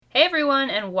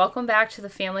everyone, and welcome back to the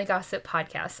Family Gossip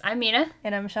Podcast. I'm Mina.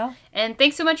 And I'm Michelle. And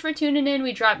thanks so much for tuning in.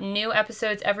 We drop new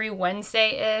episodes every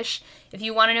Wednesday-ish. If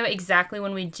you want to know exactly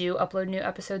when we do upload new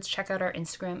episodes, check out our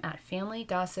Instagram at Family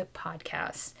Gossip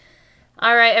Podcast.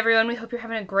 All right, everyone, we hope you're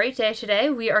having a great day today.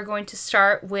 We are going to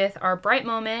start with our Bright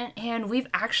Moment, and we've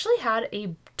actually had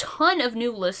a ton of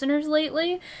new listeners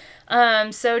lately.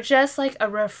 So just like a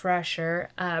refresher,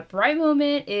 Bright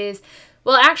Moment is...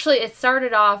 Well, actually, it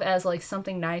started off as, like,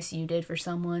 something nice you did for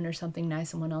someone or something nice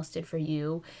someone else did for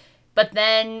you. But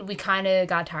then we kind of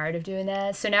got tired of doing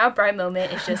that. So now Bright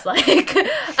Moment is just, like,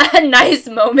 a nice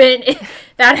moment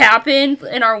that happened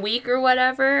in our week or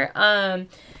whatever.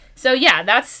 So,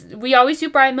 yeah, we always do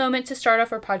Bright Moment to start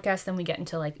off our podcast. Then we get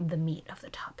into, like, the meat of the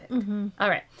topic. Mm-hmm. All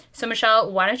right. So,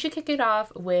 Michelle, why don't you kick it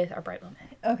off with our Bright Moment?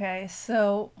 Okay,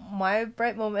 so my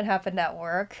Bright Moment happened at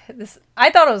work.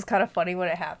 I thought it was kind of funny when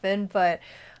it happened, but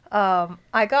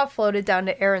I got floated down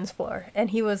to Aaron's floor,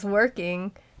 and he was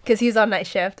working because he was on night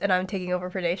shift, and I'm taking over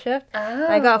for day shift. Oh.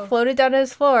 I got floated down to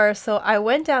his floor, so I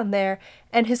went down there,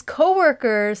 and his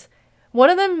coworkers,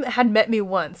 one of them had met me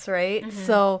once, right? Mm-hmm.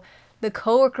 So the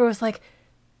coworker was like,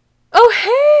 "Oh,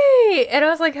 hey!" And I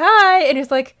was like, "Hi!" And he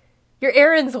was like, "You're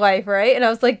Aaron's wife, right?" And I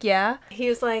was like, "Yeah." He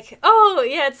was like, "Oh,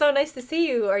 yeah, it's so nice to see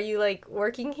you. Are you, like,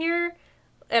 working here?"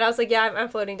 And I was like, "Yeah, I'm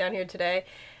floating down here today."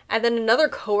 And then another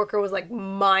coworker was, like,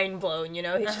 mind blown, you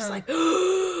know? He's just like,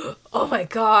 "Oh, my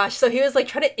gosh." So he was, like,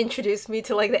 trying to introduce me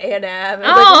to, like, the A&M. And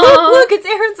I was like, look, it's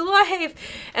Aaron's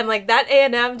wife. And, like, that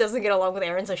A&M doesn't get along with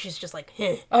Aaron, so she's just like,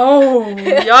 "Heh." Oh,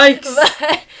 yikes.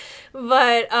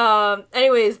 but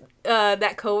anyways...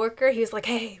 that coworker, he was like,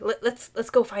 "Hey, let's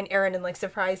go find Aaron and, like,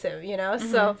 surprise him," you know?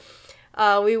 Mm-hmm.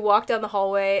 So we walked down the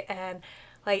hallway, and,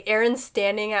 like, Aaron's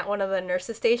standing at one of the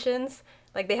nurses' stations.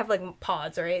 Like, they have, like,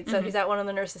 pods, right? So he's at one of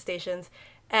the nurses' stations,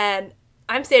 and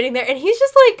I'm standing there, and he's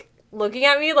just, like, looking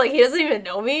at me like he doesn't even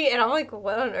know me, and I'm like,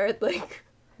 what on earth? Like,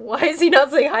 why is he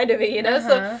not saying hi to me, you know?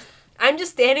 So I'm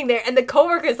just standing there, and the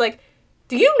coworker's like,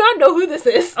 "Do you not know who this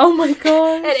is?" Oh my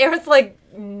god. And Aaron's like,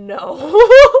 "No."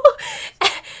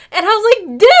 And I was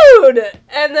like, "Dude!"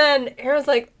 And then Aaron's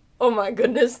like, "Oh my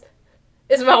goodness,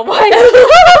 it's my wife."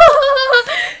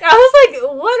 I was like,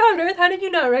 what on earth? How did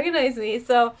you not recognize me?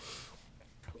 So,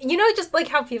 you know, just like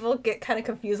how people get kind of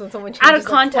confused when someone changes out of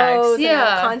context. Yeah.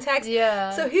 Out of context.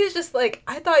 Yeah. So he was just like,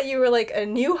 "I thought you were like a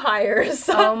new hire or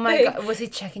something." Oh my god. Was he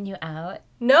checking you out?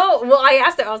 No. Well, I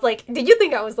asked him, I was like, "Did you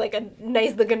think I was like a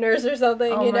nice looking nurse or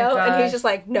something?" Oh you know? my And he was just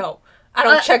like, "No, I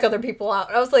don't check other people out."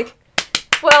 And I was like,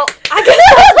 well, I guess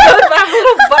that's good, but I'm a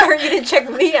little butthurt you didn't check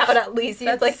me out at least.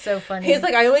 That's like, so funny. He's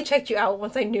like, "I only checked you out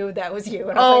once I knew that was you."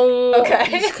 And I was like,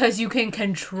 okay. Because you can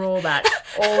control that.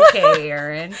 Okay,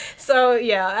 Aaron. So,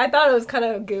 yeah, I thought it was kind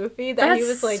of goofy that he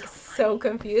was, like, so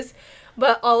confused.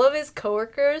 But all of his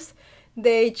coworkers,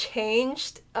 they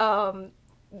changed, you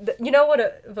know what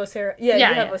a Vocera... Yeah,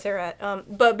 you have Vocera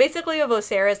at. But basically a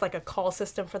Vocera is, like, a call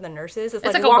system for the nurses. It's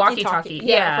like a walkie-talkie.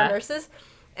 Yeah, for nurses.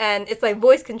 And it's, like,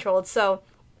 voice-controlled, so...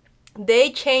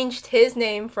 They changed his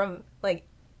name from, like,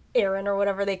 Aaron or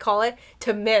whatever they call it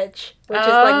to Mitch, which is,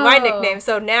 like, my nickname.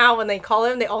 So now when they call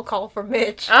him, they all call for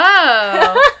Mitch.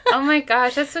 Oh. Oh, my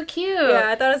gosh. That's so cute. Yeah,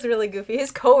 I thought it was really goofy.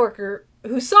 His coworker,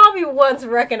 who saw me once,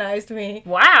 recognized me.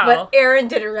 Wow. But Aaron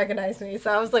didn't recognize me. So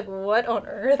I was like, what on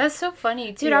earth? That's so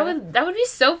funny. Dude, yeah. That would be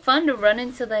so fun to run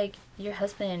into, like, your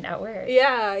husband at work.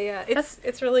 Yeah.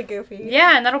 It's really goofy.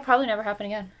 Yeah, and that'll probably never happen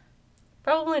again.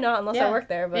 Probably not unless I work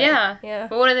there, but... Yeah.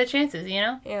 But what are the chances, you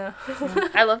know? Yeah.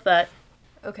 I love that.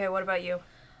 Okay, what about you?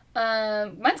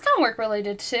 Mine's kind of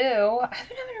work-related, too. I've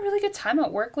been having a really good time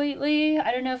at work lately.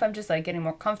 I don't know if I'm just, like, getting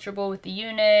more comfortable with the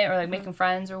unit or, like, making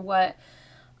friends or what.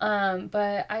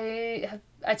 But I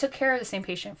took care of the same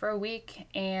patient for a week,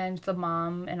 and the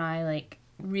mom and I, like,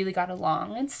 really got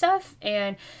along and stuff,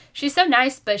 and she's so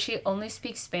nice, but she only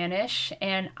speaks Spanish,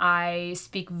 and I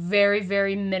speak very,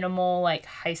 very minimal, like,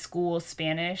 high school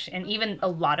Spanish, and even a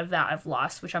lot of that I've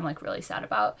lost, which I'm, like, really sad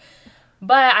about.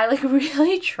 But I, like,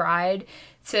 really tried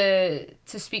to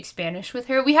speak Spanish with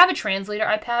her. We have a translator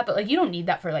iPad, but, like, you don't need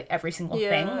that for, like, every single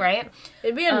thing, right?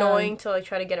 It'd be annoying to, like,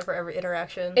 try to get it for every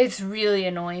interaction. It's really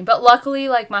annoying, but luckily,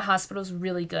 like, my hospital's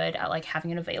really good at, like, having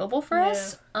it available for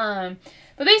us.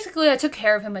 But basically, I took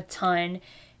care of him a ton,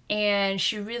 and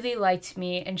she really liked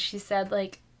me, and she said,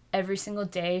 like, every single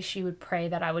day she would pray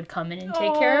that I would come in and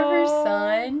take care of her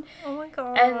son. Oh my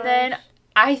god. And then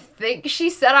I think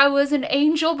she said I was an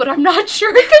angel, but I'm not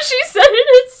sure because she said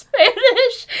it in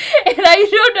Spanish, and I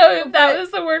don't know if that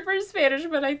was the word for Spanish,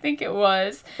 but I think it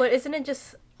was. But isn't it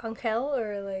just Angel,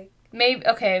 or, like... Maybe,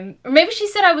 okay. Or maybe she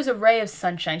said I was a ray of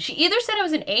sunshine. She either said I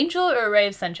was an angel or a ray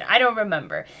of sunshine. I don't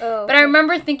remember. Oh, But I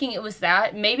remember thinking it was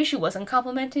that. Maybe she wasn't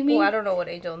complimenting me. Well, I don't know what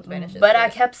angel in Spanish is. But I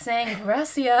kept saying,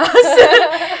 gracias.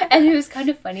 And it was kind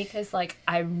of funny because, like,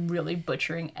 I'm really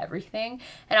butchering everything.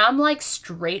 And I'm, like,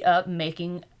 straight up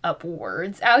making up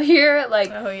words out here.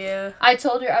 Like, oh, yeah. I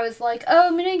told her, I was like, oh,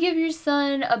 I'm going to give your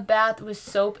son a bath with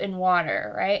soap and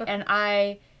water, right? And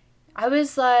I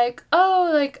was like, oh,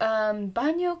 like,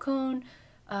 baño con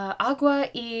agua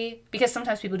y... Because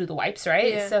sometimes people do the wipes,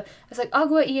 right? Yeah. So I was like,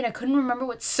 agua y, and I couldn't remember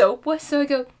what soap was. So I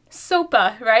go,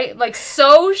 sopa, right? Like,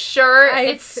 so sure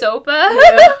it's sopa.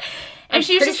 Yeah. And I'm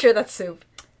she's pretty just... sure that's soup.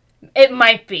 It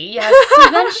might be, yes.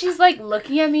 So then she's, like,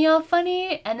 looking at me all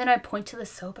funny. And then I point to the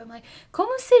soap. I'm like,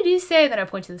 ¿Cómo se dice? And then I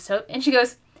point to the soap. And she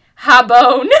goes...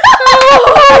 Jabón.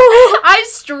 I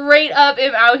straight up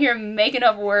am out here making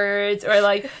up words or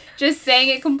like just saying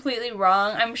it completely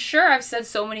wrong. I'm sure I've said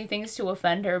so many things to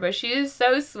offend her, but she is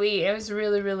so sweet. It was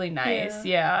really, really nice.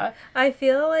 Yeah. I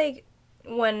feel like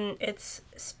when it's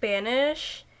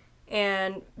Spanish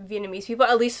and Vietnamese people,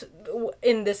 at least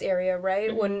in this area, right?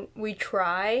 Mm-hmm. When we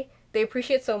try, they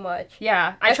appreciate so much.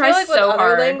 Yeah, I try feel like so with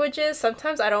hard. other languages,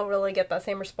 sometimes I don't really get that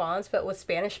same response, but with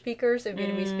Spanish speakers and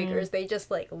Vietnamese speakers, they just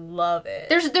like love it.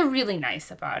 They're really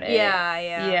nice about it.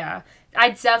 Yeah.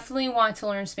 I definitely want to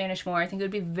learn Spanish more. I think it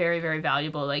would be very, very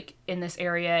valuable, like in this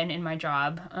area and in my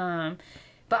job.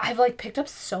 But I've like picked up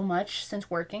so much since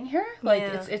working here. Like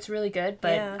it's really good,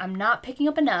 but I'm not picking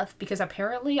up enough because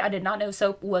apparently I did not know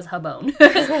soap was jabón.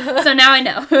 So now I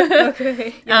know.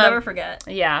 Okay. You'll never forget.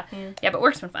 Yeah, but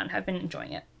work's been fun. I've been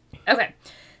enjoying it. Okay.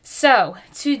 So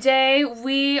today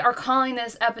we are calling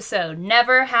this episode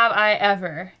Never Have I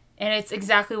Ever. And it's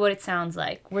exactly what it sounds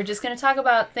like. We're just going to talk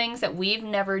about things that we've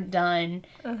never done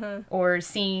or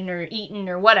seen or eaten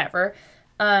or whatever.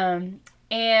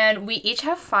 And we each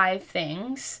have 5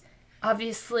 things.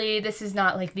 Obviously, this is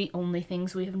not like the only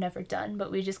things we have never done,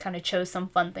 but we just kind of chose some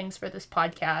fun things for this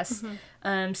podcast.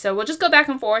 So we'll just go back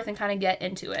and forth and kind of get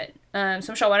into it.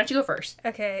 So Michelle, why don't you go first?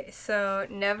 Okay, so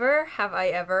never have I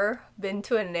ever been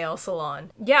to a nail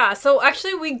salon. Yeah, so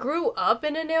actually we grew up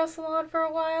in a nail salon for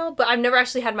a while, but I've never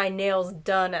actually had my nails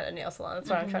done at a nail salon. That's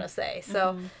what I'm trying to say.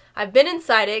 So I've been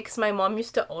inside it because my mom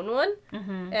used to own one,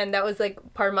 and that was like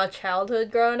part of my childhood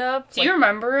growing up. Do you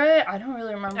remember it? I don't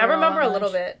really remember. I remember a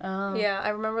little bit. Oh. Yeah, I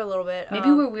remember a little bit.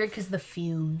 Maybe we're weird because the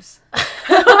fumes.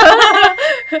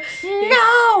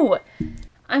 No!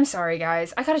 I'm sorry,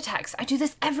 guys. I got a text. I do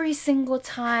this every single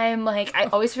time. Like, I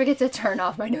always forget to turn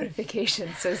off my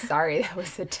notifications. So sorry, that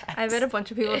was a text. I bet a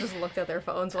bunch of people just looked at their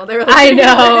phones while they were I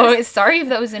know. Sorry if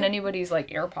that was in anybody's,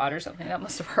 like, AirPod or something. That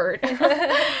must have hurt.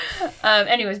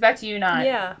 Anyways, back to you not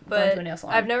going to a nail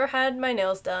salon. I've never had my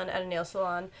nails done at a nail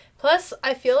salon. Plus,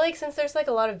 I feel like since there's, like,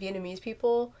 a lot of Vietnamese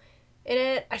people in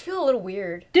it, I feel a little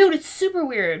weird. Dude, it's super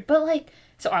weird. But, like...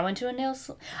 So I went to a nail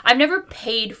salon. I've never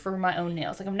paid for my own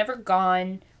nails. Like, I've never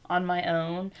gone on my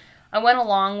own. I went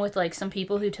along with, like, some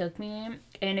people who took me,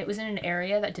 and it was in an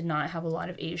area that did not have a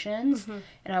lot of Asians.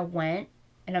 And I went,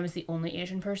 and I was the only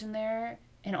Asian person there,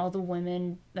 and all the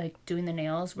women, like, doing the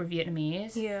nails were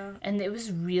Vietnamese. Yeah. And it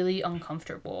was really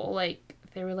uncomfortable. Like,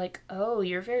 they were like, oh,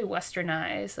 you're very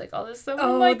westernized. Like, all this stuff.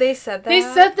 Oh, like, they said that? They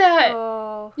said that.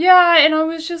 Oh. Yeah, and I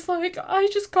was just like, I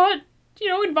just got...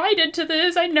 invited to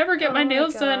this. I never get my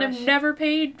nails done. I've never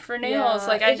paid for nails. Yeah,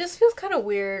 like, it just feels kind of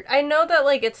weird. I know that,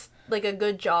 like, it's, like, a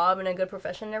good job and a good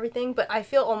profession and everything, but I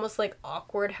feel almost, like,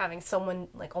 awkward having someone,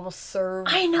 like, almost serve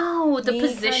I know. The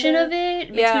position of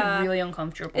it makes me really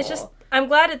uncomfortable. It's just, I'm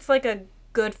glad it's, like, a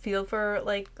good field for,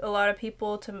 like, a lot of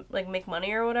people to, like, make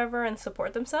money or whatever and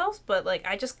support themselves, but, like,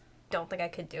 I just don't think I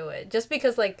could do it. Just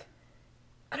because, like,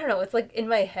 I don't know, it's, like, in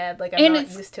my head, like, I'm not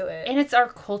used to it. And it's our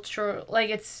culture, like,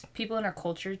 it's people in our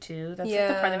culture, too. That's like,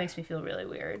 the part that makes me feel really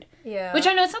weird. Yeah. Which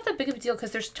I know it's not that big of a deal,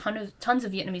 because there's tons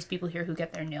of Vietnamese people here who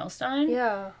get their nails done.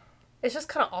 Yeah. It's just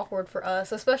kind of awkward for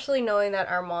us, especially knowing that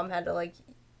our mom had to, like,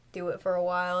 do it for a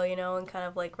while, you know, and kind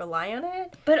of, like, rely on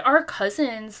it. But our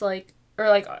cousins, like, or,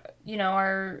 like, you know,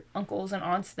 our uncles and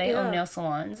aunts, they own nail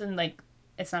salons, and, like,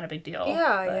 it's not a big deal.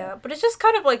 Yeah, but it's just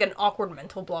kind of like an awkward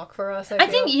mental block for us, I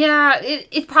think,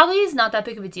 it probably is not that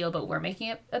big of a deal, but we're making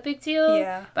it a big deal.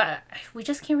 Yeah. But we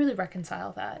just can't really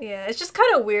reconcile that. Yeah, it's just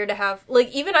kind of weird to have,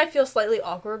 like, even I feel slightly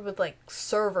awkward with, like,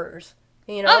 servers,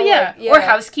 you know? Oh, yeah. Like, or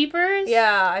housekeepers.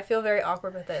 Yeah, I feel very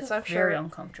awkward with it, so I'm very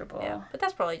uncomfortable. Yeah, but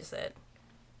that's probably just it.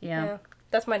 Yeah.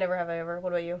 That's my never have I ever.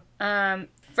 What about you?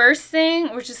 First thing,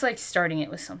 we're just, like, starting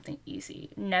it with something easy.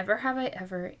 Never have I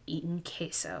ever eaten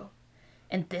queso.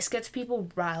 And this gets people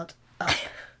riled up.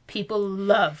 People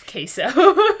love queso.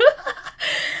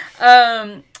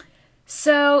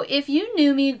 So, if you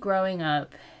knew me growing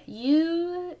up,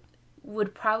 you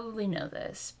would probably know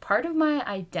this. Part of my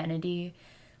identity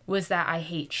was that I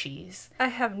hate cheese. I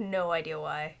have no idea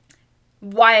why.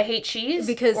 Why I hate cheese?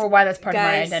 Because, or why that's part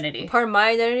guys, of my identity? Part of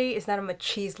my identity is that I'm a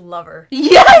cheese lover.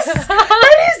 Yes!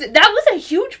 that was a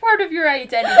huge part of your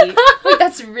identity. Wait,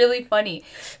 that's really funny.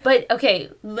 But,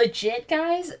 okay, legit,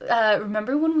 guys,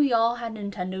 remember when we all had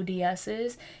Nintendo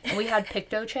DSs and we had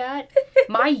PictoChat?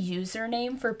 My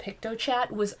username for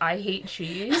PictoChat was I hate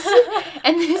cheese.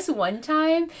 And this one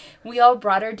time, we all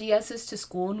brought our DSs to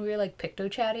school and we were, like,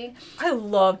 PictoChatting. I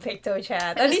love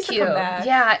PictoChat. That needs to come back.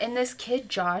 Yeah, and this kid,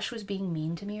 Josh, was being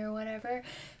mean to me or whatever.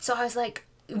 So I was like,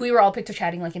 we were all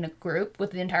PictoChatting, like, in a group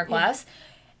with the entire class.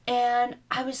 And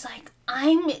I was like,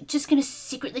 I'm just going to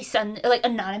secretly send, like,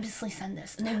 anonymously send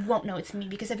this. And they won't know it's me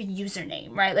because I have a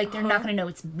username, right? Like, they're not going to know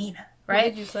it's Mina, right? What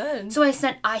did you send? So I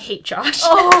sent, I hate Josh.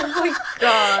 Oh my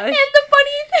gosh. And the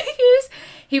funny thing is,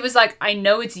 he was like, I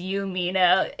know it's you,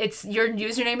 Mina. Your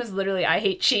username is literally I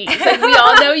hate cheese. Like, we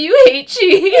all know you hate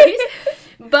cheese.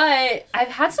 But I've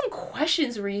had some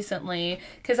questions recently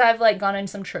because I've, like, gone on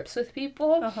some trips with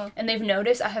people and they've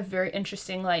noticed I have very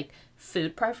interesting, like,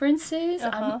 food preferences.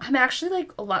 I'm actually,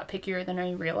 like, a lot pickier than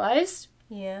I realized.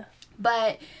 Yeah.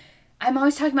 But I'm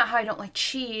always talking about how I don't like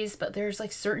cheese, but there's,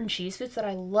 like, certain cheese foods that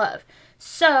I love.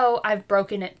 So I've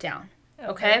broken it down,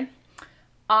 okay?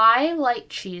 I like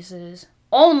cheeses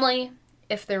only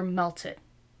if they're melted.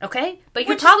 Okay? But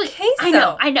you're probably... Is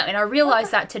queso. I know. And I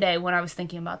realized that today when I was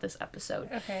thinking about this episode.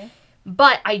 Okay.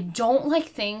 But I don't like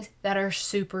things that are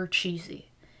super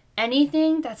cheesy.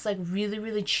 Anything that's, like, really,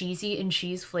 really cheesy and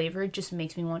cheese flavored just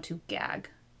makes me want to gag.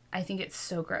 I think it's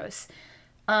so gross.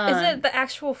 Is it the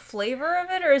actual flavor of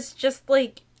it, or is it just,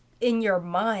 like, in your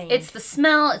mind? It's the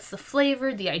smell, it's the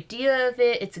flavor, the idea of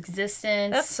it, its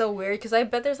existence. That's so weird, because I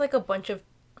bet there's, like, a bunch of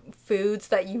foods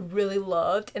that you really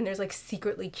loved and there's like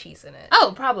secretly cheese in it.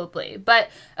 Oh, probably. But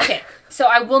okay, so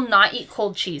I will not eat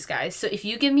cold cheese, guys. So if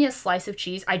you give me a slice of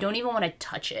cheese, I don't even want to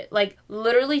touch it. Like,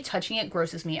 literally touching it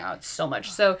grosses me out so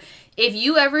much. So if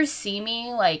you ever see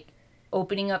me like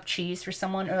opening up cheese for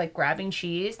someone or like grabbing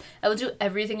cheese, I will do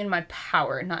everything in my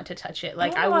power not to touch it.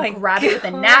 Like, I will grab it with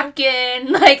a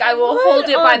napkin, like I will hold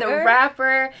it by the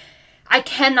wrapper. I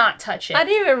cannot touch it. I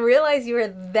didn't even realize you were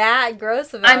that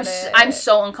gross about it. I'm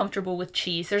so uncomfortable with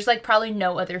cheese. There's like probably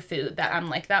no other food that I'm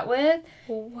like that with.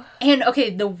 What? And okay,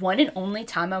 the one and only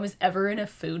time I was ever in a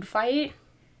food fight,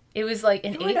 it was like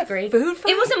in 8th grade. Food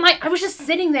fight? It wasn't I was just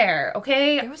sitting there,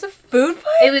 okay? There was a food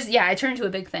fight? It was, yeah, it turned into a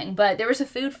big thing, but there was a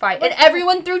food fight and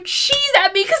everyone threw cheese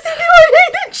at me because they didn't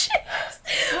like the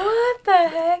cheese. What the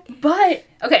heck? But,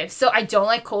 okay, so I don't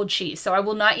like cold cheese, so I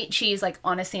will not eat cheese like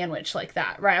on a sandwich like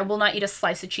that, right? I will not eat a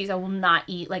slice of cheese. I will not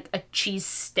eat like a cheese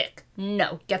stick.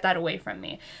 No, get that away from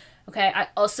me. Okay, I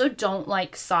also don't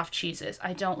like soft cheeses.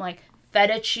 I don't like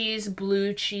feta cheese,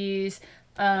 blue cheese,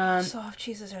 soft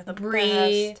cheeses are the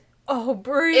brie. best. Oh,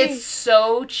 brie. It's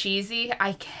so cheesy.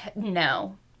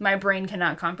 No. My brain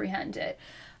cannot comprehend it.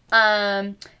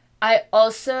 I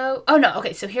also... Oh, no.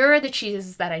 Okay, so here are the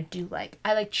cheeses that I do like.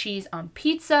 I like cheese on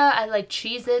pizza. I like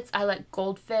Cheez-Its. I like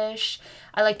Goldfish.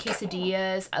 I like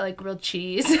quesadillas. I like grilled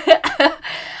cheese.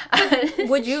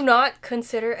 Would you not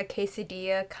consider a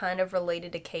quesadilla kind of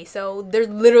related to queso? There's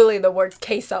literally the word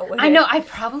queso in it. I know. I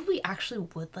probably actually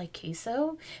would like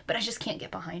queso, but I just can't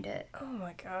get behind it. Oh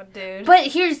my god, dude. But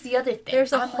here's the other thing.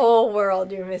 There's a whole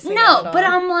world you're missing No, out on. but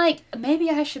I'm like, maybe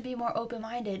I should be more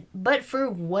open-minded. But for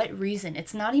what reason?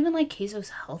 It's not even like queso's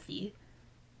healthy.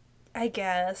 I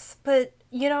guess. But,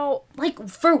 you know... Like,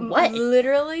 for what?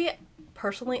 Literally,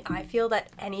 personally, I feel that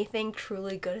anything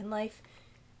truly good in life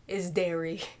is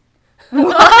dairy.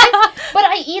 What? But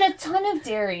I eat a ton of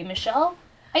dairy, Michelle.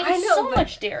 I eat so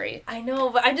much dairy. I know,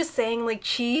 but I'm just saying, like,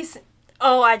 cheese...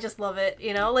 Oh, I just love it,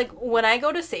 you know? Like, when I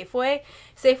go to Safeway,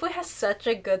 Safeway has such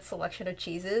a good selection of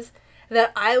cheeses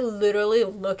that I literally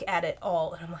look at it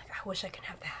all, and I'm like, I wish I could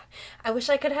have that. I wish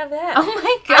I could have that. Oh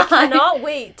my god. I cannot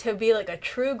wait to be, like, a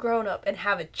true grown-up and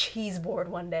have a cheese board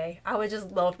one day. I would just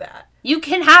love that. You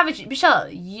can have it, Michelle.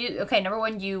 Okay, number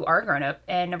one, you are a grown-up,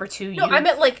 and number two, No, I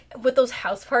meant, like, with those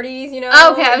house parties, you know?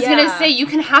 Okay, I was gonna say, you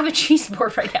can have a cheese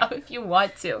board right now if you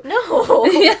want to. No.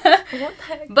 Yeah. What the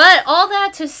heck? But all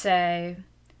that to say...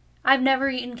 I've never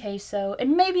eaten queso,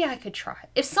 and maybe I could try.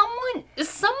 If someone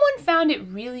found it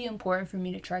really important for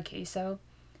me to try queso,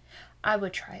 I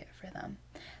would try it for them.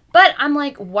 But I'm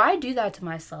like, why do that to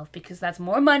myself? Because that's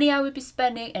more money I would be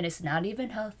spending, and it's not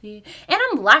even healthy. And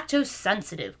I'm lactose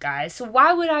sensitive, guys, so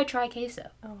why would I try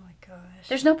queso? Oh my gosh.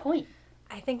 There's no point.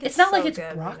 I think it's not so like it's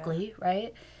good broccoli,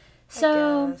 right? I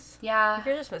So, guess. yeah.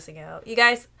 You're just missing out. You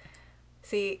guys,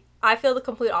 See, I feel the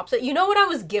complete opposite. You know what I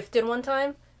was gifted one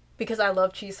time? Because I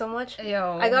love cheese so much? Ew.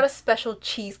 I got a special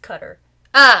cheese cutter.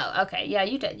 Oh, okay. Yeah,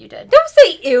 you did. Don't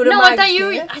say ew to No, my I thought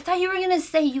gift. I thought you were gonna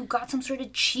say you got some sort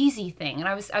of cheesy thing, and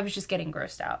I was just getting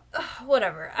grossed out.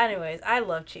 Whatever. Anyways, I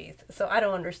love cheese, so I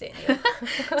don't understand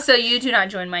you. So you do not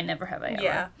join my Never Have I Ever.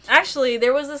 Yeah. Actually,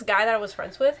 there was this guy that I was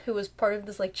friends with who was part of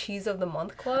this, like, Cheese of the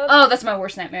Month club. Oh, that's my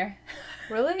worst nightmare.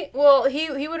 Really? Well,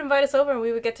 he would invite us over and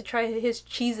we would get to try his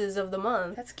cheeses of the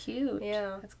month. That's cute.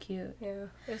 Yeah. That's cute. Yeah,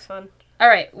 it was fun. All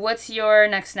right, what's your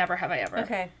next Never Have I Ever?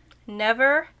 Okay.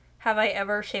 Never have I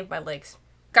ever shaved my legs.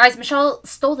 Guys, Michelle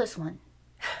stole this one.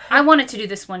 I wanted to do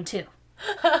this one too.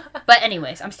 But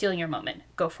anyways, I'm stealing your moment.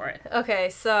 Go for it. Okay,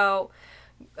 so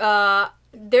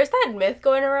there's that myth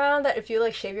going around that if you,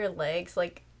 like, shave your legs,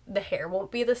 like, the hair won't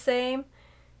be the same.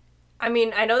 I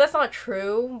mean, I know that's not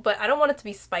true, but I don't want it to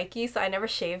be spiky, so I never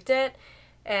shaved it.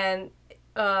 And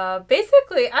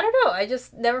basically, I don't know, I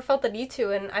just never felt the need to,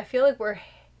 and I feel like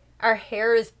our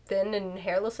hair is thin and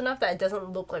hairless enough that it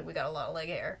doesn't look like we got a lot of leg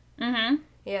hair. Mm-hmm.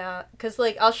 Yeah, because,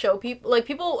 like, I'll show people, like,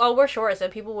 I'll wear shorts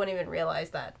and people wouldn't even realize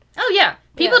that. Oh, yeah.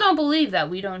 People Yeah. don't believe that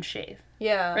we don't shave.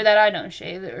 Yeah. Or that I don't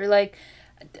shave. Or, like,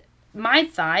 my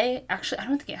thigh, actually, I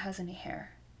don't think it has any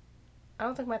hair. I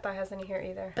don't think my thigh has any hair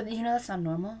either. But you know that's not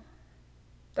normal?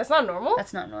 That's not normal?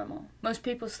 That's not normal. Most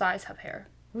people's thighs have hair.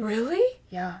 Really?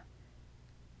 Yeah.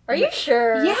 Are you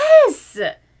sure? Yes!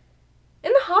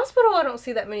 In the hospital, I don't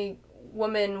see that many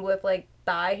women with, like,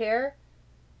 thigh hair.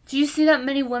 Do you see that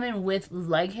many women with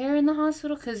leg hair in the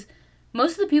hospital? Because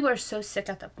most of the people are so sick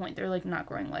at that point, they're, like, not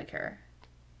growing leg hair.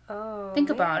 Oh, Think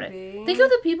about it. maybe. Think of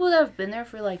the people that have been there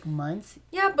for, like, months.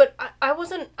 Yeah, but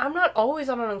I'm not always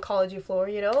on an oncology floor,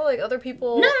 you know? Like, other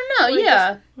people... No, like,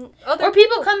 yeah. Other Or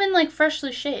people come in, like,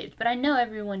 freshly shaved. But I know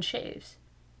everyone shaves.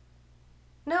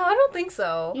 No, I don't think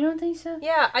so. You don't think so?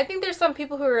 Yeah, I think there's some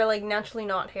people who are, like, naturally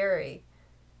not hairy.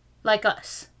 Like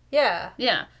us. Yeah.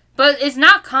 Yeah. But it's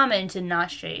not common to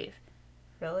not shave.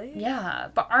 Really? Yeah.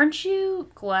 But aren't you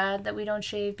glad that we don't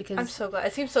shave? Because I'm so glad.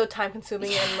 It seems so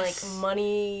time-consuming and, like,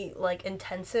 money, like,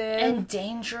 intensive. And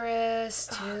dangerous,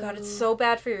 too. Oh, God, it's so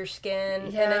bad for your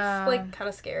skin. Yeah. And it's, like, kind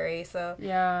of scary, so...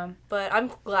 Yeah. But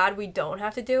I'm glad we don't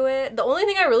have to do it. The only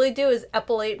thing I really do is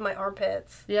epilate my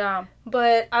armpits. Yeah.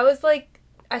 But I was, like...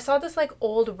 I saw this, like,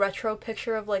 old retro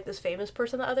picture of, like, this famous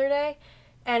person the other day.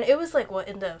 And it was, like, what,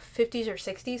 in the 50s or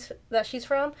 60s that she's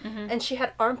from? Mm-hmm. And she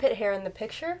had armpit hair in the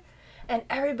picture. And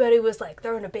everybody was, like,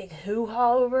 throwing a big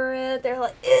hoo-ha over it. They're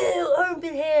like, ew,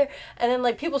 armpit hair. And then,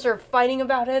 like, people started fighting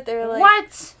about it. They were like...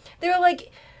 What? They were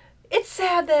like, it's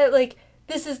sad that, like,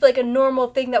 this is, like, a normal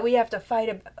thing that we have to fight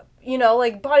about. You know,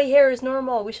 like, body hair is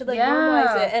normal. We should, like,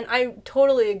 normalize it. And I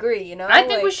totally agree, you know? I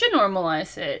think like, we should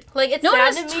normalize it. Like, it's No one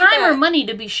sad has to me time that... or money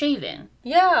to be shaving.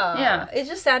 Yeah. Yeah. It's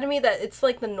just sad to me that it's,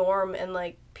 like, the norm and,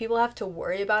 like, people have to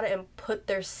worry about it and put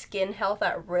their skin health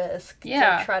at risk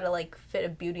Yeah. to try to, like, fit a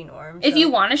beauty norm. If so- you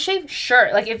want to shave,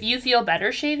 sure. Like, if you feel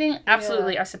better shaving,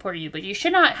 absolutely, I support you. But you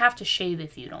should not have to shave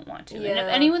if you don't want to. And if Yeah.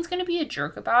 anyone's going to be a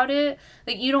jerk about it,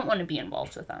 like, you don't want to be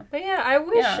involved with them. But yeah, I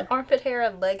wish Yeah. armpit hair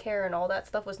and leg hair and all that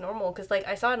stuff was normal. Because, like,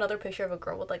 I saw another picture of a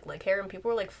girl with, like, leg hair and people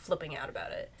were, like, flipping out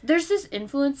about it. There's this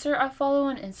influencer I follow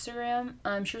on Instagram.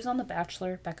 She was on The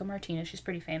Bachelor, Becca Martinez. She's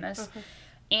pretty famous.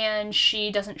 And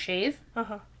she doesn't shave.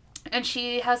 Uh-huh. And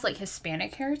she has, like,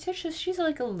 Hispanic heritage, so she's,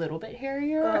 like, a little bit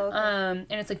hairier. Oh, okay.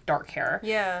 And it's, like, dark hair.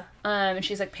 Yeah. And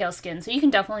she's, like, pale skin, so you can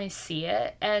definitely see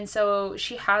it. And so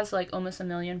she has, like, almost 1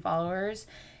 million followers.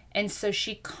 And so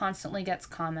she constantly gets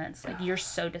comments, like, you're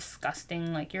so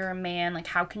disgusting, like, you're a man, like,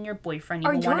 how can your boyfriend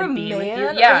even want to be with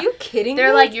you? Yeah. Are you kidding me?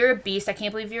 They're like, you're a beast, I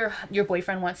can't believe your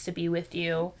boyfriend wants to be with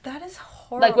you. That is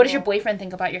horrible. Like, what does your boyfriend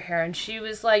think about your hair? And she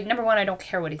was like, number one, I don't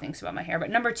care what he thinks about my hair. But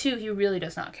number two, he really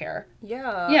does not care.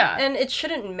 Yeah. Yeah. And it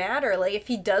shouldn't matter. Like, if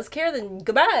he does care, then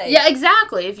goodbye. Yeah,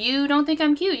 exactly. If you don't think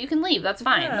I'm cute, you can leave. That's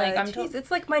fine. Yeah, Like, I'm jeez, it's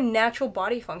like my natural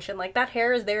body function. Like, that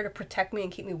hair is there to protect me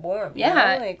and keep me warm. you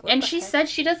yeah. know? Like, what And the she heck? said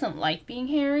she doesn't like being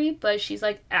hairy, but she's,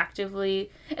 like, actively...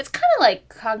 It's kind of like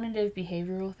cognitive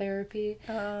behavioral therapy.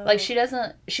 Like, she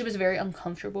was very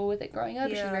uncomfortable with it growing up.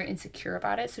 She was Yeah. very insecure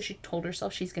about it, so she told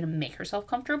herself she's going to make herself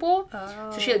comfortable.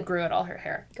 Oh. So she, like, grew out all her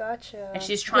hair. Gotcha. And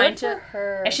she's trying Good to... for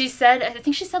her. And she said, I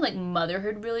think she said, like,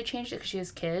 motherhood really changed it because she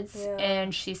has kids. Yeah.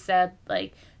 And she said,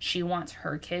 like, she wants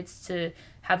her kids to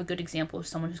have a good example of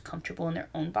someone who's comfortable in their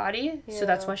own body. So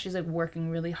that's Yeah. why she's, like,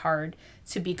 working really hard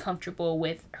to be comfortable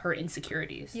with her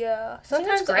insecurities. Yeah. So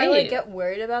that's Sometimes I, like, great. get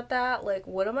worried about that. Like,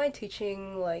 what am I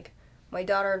teaching, like, my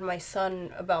daughter and my son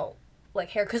about, like,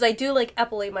 hair? Because I do, like,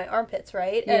 epilate my armpits,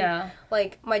 right? And, Yeah.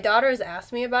 like, my daughter has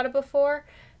asked me about it before.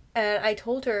 And I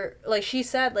told her, like, she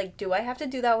said, like, do I have to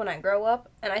do that when I grow up?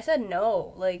 And I said,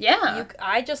 no. Like, Yeah.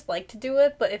 I just like to do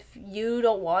it, but if you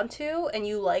don't want to and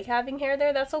you like having hair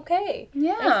there, that's okay.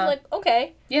 Yeah. And she's like,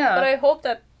 okay. Yeah. But I hope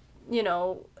that, you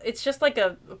know, it's just like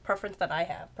a preference that I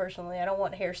have, personally. I don't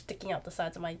want hair sticking out the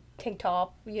sides of my tank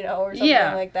top, you know, or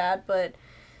something like that. But,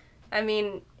 I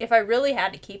mean, if I really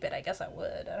had to keep it, I guess I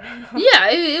would. I don't know.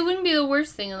 Yeah, it wouldn't be the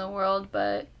worst thing in the world,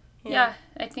 but, yeah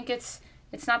I think it's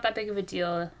not that big of a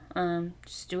deal.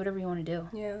 Just do whatever you want to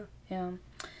do. Yeah.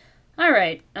 All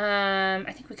right.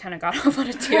 I think we kind of got off on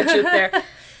a tangent there.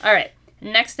 All right.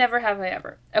 Next, never have I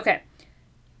ever. Okay.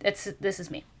 This is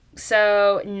me.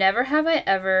 So, never have I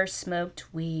ever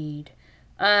smoked weed.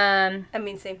 I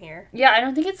mean, same here. Yeah, I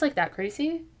don't think it's like that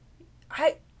crazy.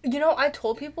 You know, I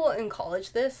told people in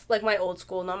college this, like my old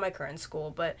school, not my current school,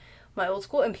 but my old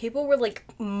school, and people were like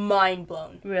mind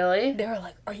blown. Really? They were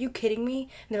like, are you kidding me?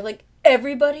 And they're like,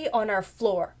 everybody on our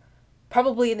floor,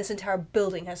 probably in this entire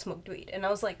building, has smoked weed. And I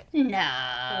was like,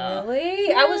 no.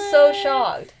 Really? I was so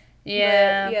shocked.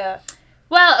 Yeah. But, yeah.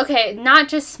 Well, okay, not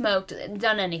just smoked,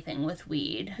 done anything with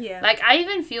weed. Yeah. Like, I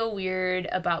even feel weird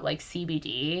about, like,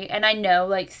 CBD. And I know,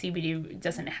 like, CBD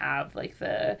doesn't have, like,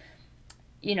 the,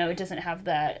 you know, it doesn't have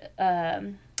that,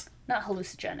 not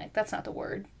hallucinogenic, that's not the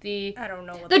word. I don't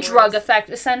know what the drug is. effect,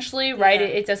 essentially, right? Yeah.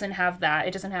 It doesn't have that.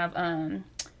 It doesn't have,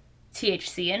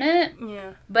 THC in it.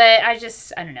 Yeah. But I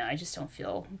don't know, I just don't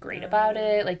feel great about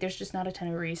it. Like, there's just not a ton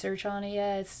of research on it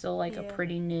yet. It's still, like, a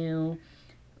pretty new,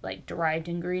 like, derived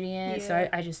ingredient. So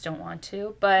I just don't want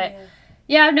to. But,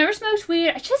 yeah, I've never smoked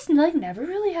weed. I just, like, never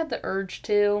really had the urge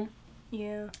to.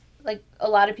 Yeah. Like, a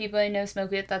lot of people I know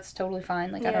smoke it. That's totally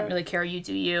fine. Like, I don't really care. You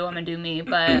do you. I'm gonna do me.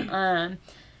 But,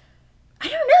 I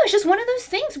don't know. It's just one of those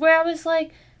things where I was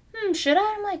like, should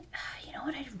I? I'm like, you know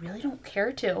what? I really don't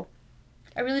care to.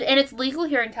 And it's legal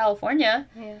here in California.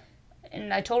 Yeah.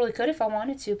 And I totally could if I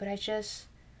wanted to, but it just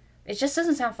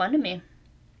doesn't sound fun to me.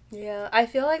 Yeah, I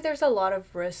feel like there's a lot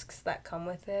of risks that come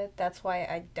with it. That's why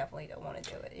I definitely don't want to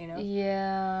do it, you know?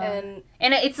 Yeah. And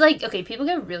it's like, okay, people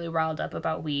get really riled up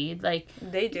about weed. Like,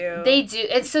 they do. They do.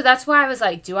 And so that's why I was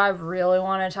like, do I really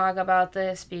want to talk about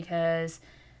this? Because,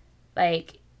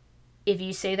 like, if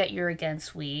you say that you're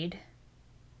against weed,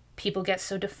 people get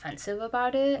so defensive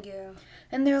about it. Yeah.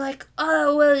 And they're like,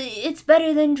 oh, well, it's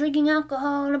better than drinking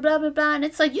alcohol and blah, blah, blah. And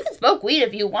it's like, you can smoke weed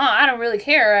if you want. I don't really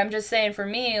care. I'm just saying, for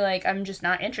me, like, I'm just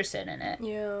not interested in it.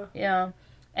 Yeah. Yeah.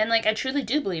 And, like, I truly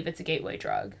do believe it's a gateway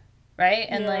drug, right?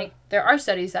 And, like, there are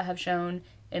studies that have shown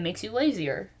it makes you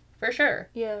lazier, for sure.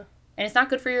 Yeah. And it's not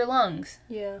good for your lungs.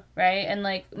 Yeah. Right? And,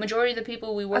 like, majority of the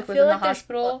people we work with feel in like the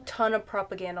hospital. There's a ton of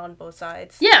propaganda on both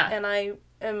sides. Yeah. And I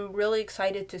am really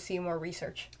excited to see more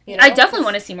research. You I know? definitely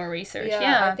want to see more research.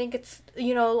 Yeah. I think it's,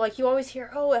 you know, like you always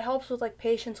hear, oh, it helps with like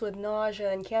patients with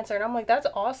nausea and cancer. And I'm like, that's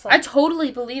awesome. I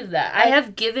totally believe that. I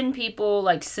have given people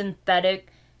like synthetic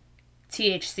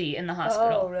THC in the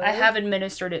hospital. Oh, really? I have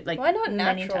administered it like Why not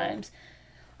many natural? times.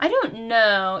 I don't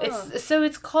know. Huh.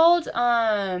 It's called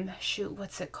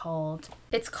what's it called?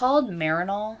 It's called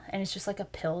Marinol, and it's just like a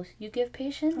pill you give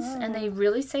patients, and they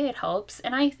really say it helps.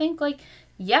 And I think like,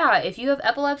 yeah, if you have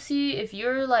epilepsy, if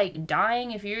you're like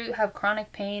dying, if you have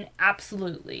chronic pain,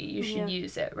 absolutely you should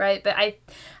use it, right? But I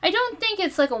don't think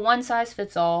it's like a one size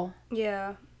fits all.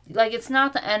 Yeah. Like, it's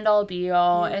not the end all be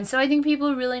all. And so I think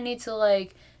people really need to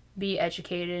like be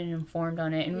educated and informed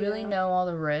on it and really know all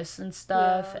the risks and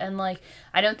stuff. And like,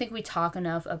 I don't think we talk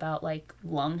enough about like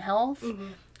lung health,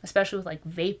 especially with like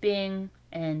vaping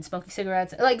and smoking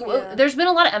cigarettes. Like, there's been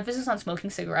a lot of emphasis on smoking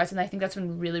cigarettes, and I think that's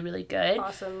been really, really good.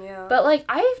 Awesome, yeah. But like,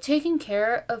 I've taken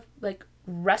care of like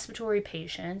respiratory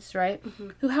patients, right,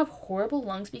 who have horrible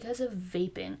lungs because of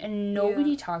vaping, and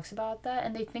nobody talks about that,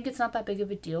 and they think it's not that big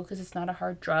of a deal because it's not a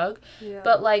hard drug.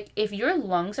 But like, if your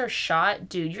lungs are shot,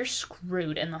 dude, you're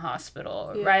screwed in the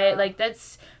hospital, right? Like,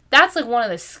 that's like one of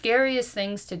the scariest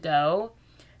things to go.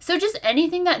 So just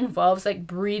anything that involves like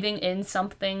breathing in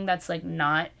something that's like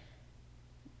not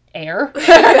air,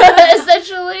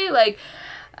 essentially, like,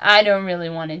 I don't really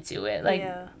want to do it. Like,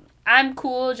 I'm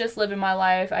cool just living my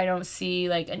life. I don't see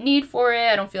like a need for it.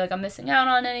 I don't feel like I'm missing out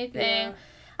on anything.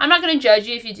 I'm not gonna judge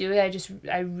you if you do it.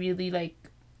 I really like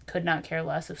could not care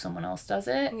less if someone else does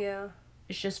it. Yeah.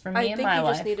 It's just for me and my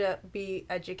life. I think you just need to be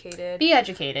educated. Be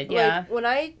educated, yeah. Like, when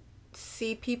I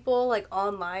see people like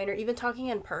online or even talking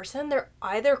in person, they're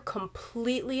either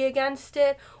completely against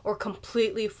it or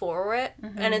completely for it,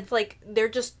 and it's like they're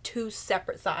just two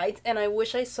separate sides, and I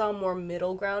wish I saw more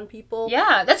middle ground people.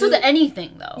 Yeah, that's with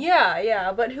anything though.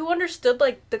 Yeah, but who understood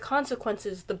like the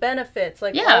consequences, the benefits,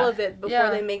 like all of it before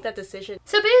they make that decision.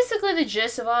 So basically the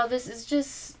gist of all of this is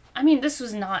just I mean, this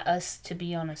was not us to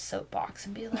be on a soapbox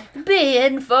and be like, be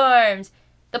informed.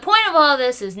 The point of all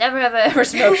this is never have I ever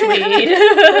smoked weed.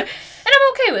 And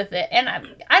I'm okay with it. And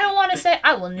I don't want to say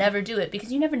I will never do it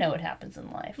because you never know what happens in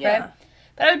life, right?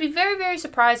 But I would be very, very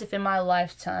surprised if in my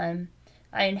lifetime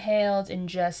I inhaled,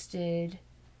 ingested,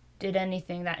 did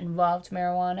anything that involved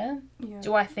marijuana. Yeah.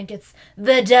 Do I think it's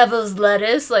the devil's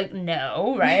lettuce? Like,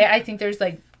 no, right? I think there's,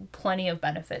 like, plenty of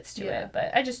benefits to it.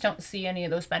 But I just don't see any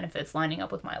of those benefits lining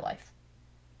up with my life.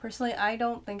 Personally, I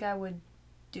don't think I would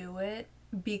do it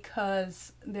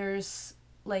because there's,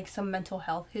 like, some mental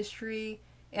health history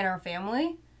in our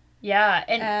family. Yeah.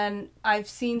 And I've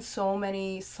seen so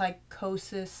many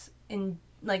psychosis in,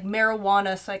 like,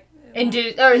 marijuana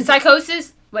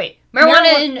psychosis? Wait,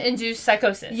 marijuana-induced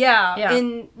psychosis. Yeah,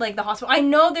 in, like, the hospital. I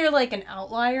know they're, like, an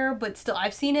outlier, but still,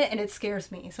 I've seen it, and it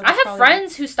scares me. So I have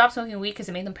friends who stopped smoking weed because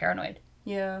it made them paranoid.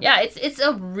 Yeah. Yeah, it's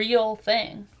a real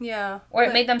thing. Yeah. Or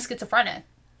it made them schizophrenic.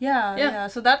 Yeah.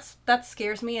 So that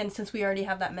scares me, and since we already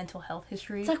have that mental health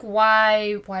history, it's like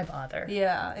why bother?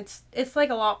 Yeah, it's like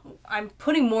a lot. I'm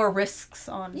putting more risks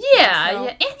on.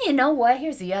 Yeah, and you know what?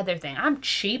 Here's the other thing. I'm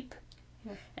cheap,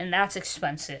 and that's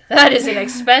expensive. That is an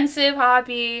expensive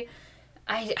hobby.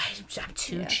 I'm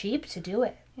too cheap to do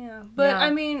it. Yeah, but I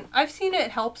mean, I've seen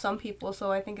it help some people,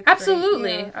 so I think it's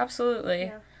absolutely, great. absolutely.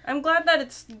 Yeah. I'm glad that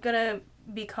it's gonna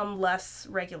become less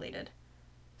regulated,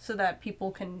 so that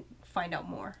people can find out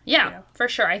more. Yeah, for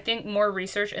sure. I think more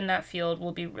research in that field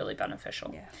will be really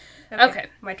beneficial. Yeah. Okay.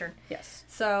 My turn. Yes.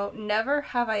 So, never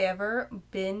have I ever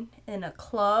been in a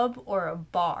club or a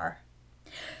bar.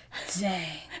 Dang.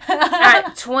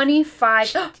 At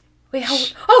 25.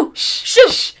 Wait, oh,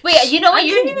 shoot. Wait, you know what? I'm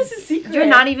keeping this a secret. You're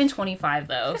not even 25,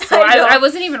 though. So I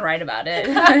wasn't even right about it.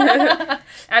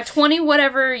 At 20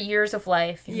 whatever years of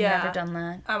life, you've never done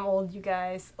that. I'm old, you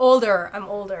guys. I'm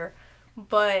older.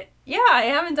 But, yeah, I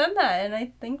haven't done that, and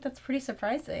I think that's pretty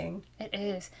surprising. It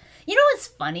is. You know what's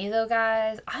funny, though,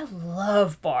 guys? I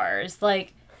love bars.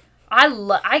 Like,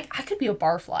 I could be a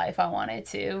barfly if I wanted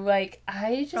to. Like,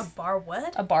 I just... A bar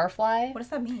what? A barfly. What does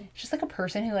that mean? It's just like a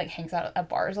person who, like, hangs out at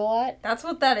bars a lot. That's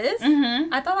what that is?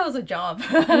 Mm-hmm. I thought that was a job.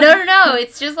 No.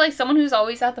 It's just, like, someone who's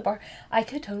always at the bar. I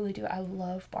could totally do it. I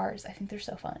love bars. I think they're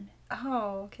so fun.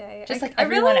 Oh, okay. Just, like,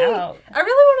 everyone out. I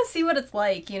really want to see what it's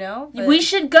like, you know? But... We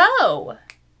should go.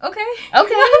 Okay.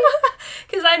 Okay.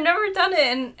 Because I've never done it,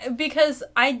 and because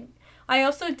I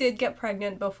also did get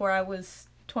pregnant before I was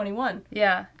 21.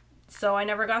 Yeah. So I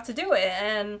never got to do it,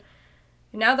 and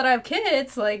now that I have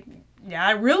kids, like,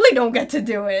 I really don't get to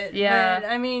do it. Yeah. But,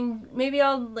 I mean, maybe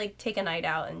I'll, like, take a night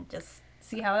out and just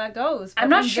see how that goes. But I'm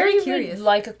not sure you curious. would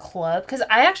like a club, because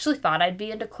I actually thought I'd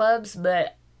be into clubs,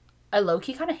 but I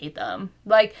low-key kind of hate them.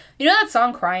 Like, you know that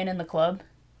song, Crying in the Club?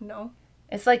 No.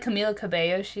 It's like Camila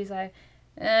Cabello. She's like,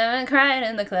 I'm crying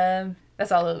in the club.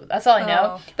 That's all I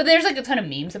know. Oh. But there's, like, a ton of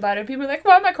memes about it. People are like,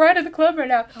 why am I crying in the club right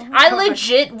now? Oh I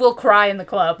legit will cry in the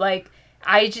club. Like,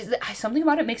 something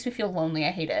about it makes me feel lonely.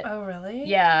 I hate it. Oh, really?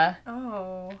 Yeah.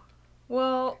 Oh.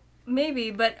 Well,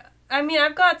 maybe, but... I mean,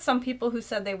 I've got some people who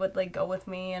said they would, like, go with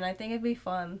me, and I think it'd be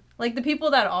fun. Like, the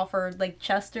people that offered, like,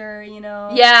 Chester, you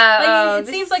know? Yeah. Like, it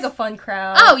seems like a fun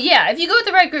crowd. Oh, yeah. If you go with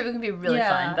the right group, it can be really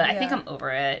fun, but I think I'm over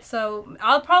it. So,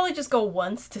 I'll probably just go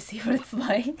once to see what it's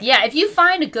like. Yeah, if you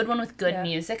find a good one with good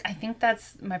music, I think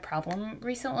that's my problem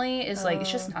recently, is, like, it's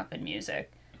just not good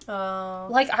music. Oh.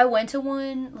 Like, I went to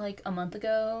one, like, a month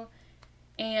ago,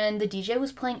 and the DJ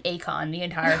was playing Akon the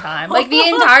entire time. Like, the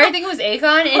entire thing was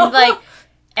Akon, and, like...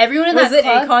 Everyone in that club...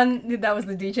 Was it Akon that was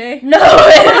the DJ?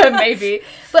 No, maybe.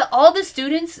 But all the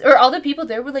students, or all the people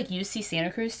there were, like, UC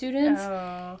Santa Cruz students.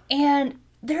 Oh. And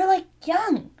they're, like,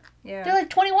 young. Yeah. They're, like,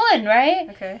 21, right?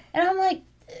 Okay. And I'm like,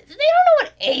 they don't know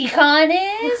what Akon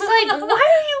is. Like, why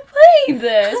are you playing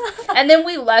this? And then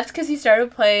we left because he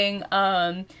started playing,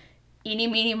 Eeny,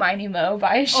 Meeny, Miny, Mo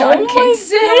by Sean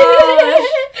Kingston.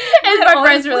 And my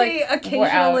friends were like,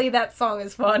 occasionally that song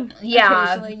is fun.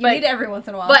 Yeah. You need it every once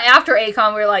in a while. But after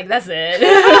Akon, we were like, that's it.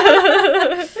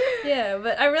 Yeah,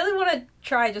 but I really want to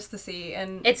try just to see.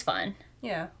 And it's fun.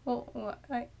 Yeah. Well,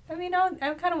 I mean, I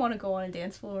kind of want to go on a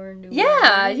dance floor and do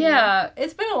Yeah.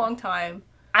 It's been a long time.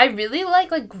 I really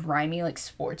like, grimy, like,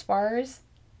 sports bars.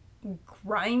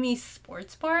 Grimy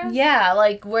sports bars? Yeah,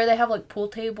 like, where they have, like, pool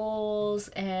tables,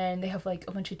 and they have, like,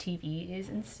 a bunch of TVs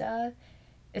and stuff.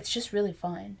 It's just really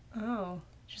fun. Oh.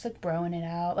 Just, like, broing it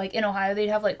out. Like, in Ohio, they'd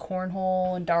have, like,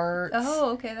 cornhole and darts.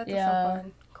 Oh, okay, that's so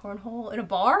fun. Cornhole in a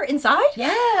bar? Inside?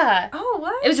 Yeah. Oh,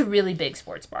 what? It was a really big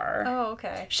sports bar. Oh,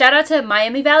 okay. Shout out to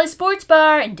Miami Valley Sports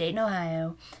Bar in Dayton,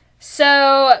 Ohio.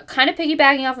 So, kind of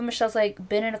piggybacking off of Michelle's, like,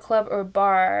 been in a club or a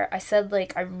bar, I said,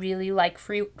 like, I really like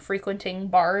frequenting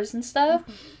bars and stuff.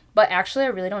 Mm-hmm. But actually, I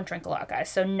really don't drink a lot, guys.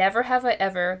 So never have I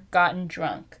ever gotten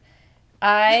drunk.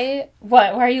 What?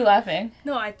 Why are you laughing?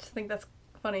 No, I just think that's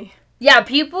funny. Yeah,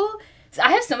 people...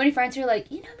 I have so many friends who are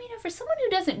like, Mina, for someone who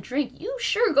doesn't drink, you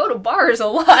sure go to bars a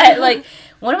lot. Like,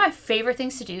 one of my favorite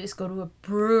things to do is go to a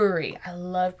brewery. I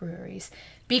love breweries.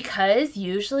 Because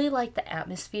usually, like, the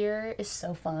atmosphere is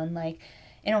so fun. Like,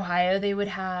 in Ohio, they would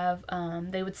have,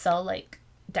 they would sell, like,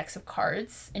 decks of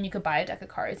cards. And you could buy a deck of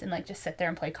cards and, like, just sit there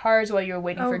and play cards while you were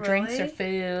waiting for drinks or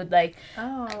food. Like,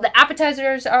 the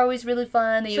appetizers are always really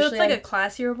fun. So it's like a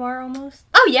classier bar almost?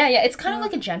 Oh, yeah. It's kind of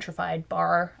like a gentrified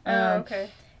bar. Okay.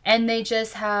 And they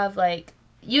just have, like,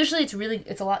 usually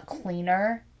it's a lot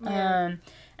cleaner. Yeah.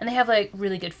 And they have, like,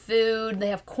 really good food. They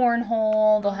have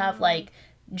cornhole. They'll have, like,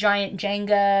 giant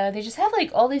Jenga. They just have,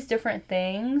 like, all these different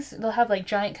things. They'll have, like,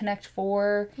 giant Connect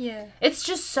 4. Yeah. It's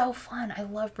just so fun. I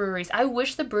love breweries. I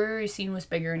wish the brewery scene was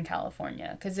bigger in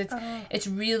California. Because it's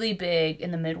really big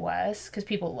in the Midwest. Because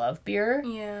people love beer.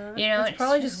 Yeah. You know? It's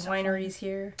probably just wineries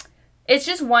here. It's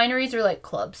just wineries or, like,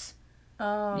 clubs.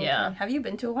 Oh, okay. Yeah. Have you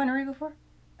been to a winery before?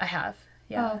 I have.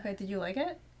 Yeah. Oh, okay. Did you like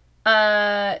it?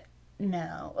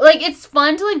 No. Like, it's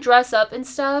fun to, like, dress up and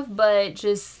stuff, but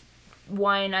just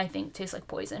wine, I think, tastes like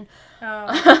poison.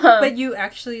 Oh. But you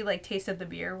actually, like, tasted the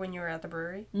beer when you were at the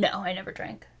brewery? No, I never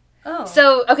drank. Oh.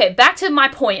 So, okay, back to my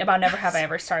point about never have I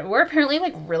ever started. We're apparently,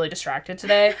 like, really distracted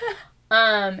today.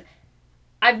 I've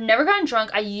never gotten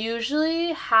drunk. I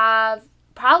usually have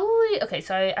probably... Okay,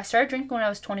 so I started drinking when I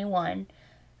was 21.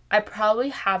 I probably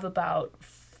have about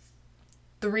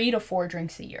 3 to 4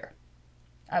 drinks a year,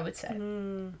 I would say.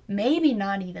 Maybe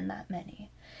not even that many.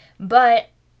 But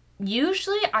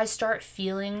usually I start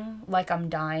feeling like I'm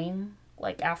dying,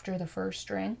 like, after the first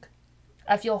drink.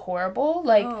 I feel horrible.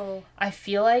 Like, I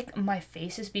feel like my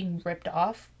face is being ripped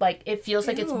off. Like, it feels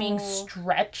like it's being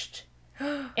stretched.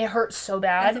 It hurts so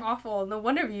bad. That's awful. No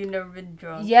wonder you've never been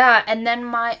drunk. Yeah, and then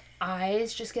my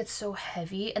eyes just get so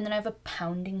heavy, and then I have a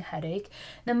pounding headache.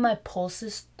 Then my pulse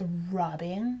is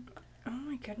throbbing. Oh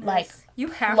my goodness. Like, you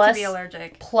have to be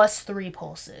allergic. +3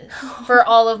 pulses. For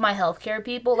all of my healthcare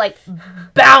people, like,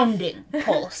 bounding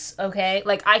pulse, okay?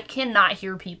 Like, I cannot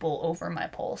hear people over my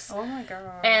pulse. Oh my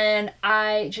god. And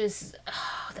I just,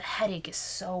 the headache is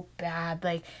so bad.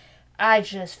 Like, I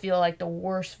just feel like the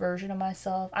worst version of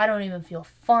myself. I don't even feel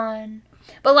fun.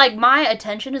 But, like, my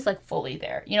attention is, like, fully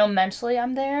there. You know, mentally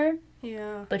I'm there.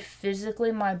 Yeah. But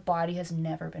physically, my body has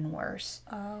never been worse.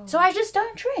 Oh. So I just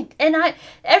don't drink. And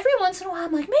every once in a while,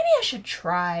 I'm like, maybe I should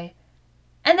try.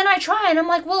 And then I try, and I'm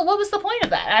like, well, what was the point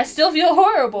of that? I still feel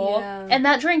horrible. Yeah. And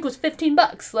that drink was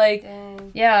 $15. Like,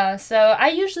 Dang. yeah. So I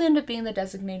usually end up being the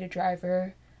designated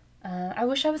driver. I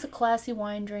wish I was a classy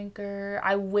wine drinker.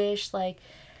 I wish, like,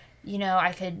 you know,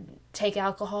 I could take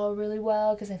alcohol really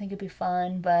well, because I think it'd be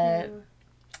fun. But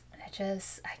I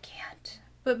can't.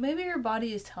 But maybe your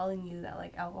body is telling you that,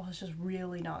 like, alcohol is just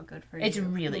really not good for you. It's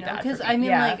really bad for me. Because, I mean,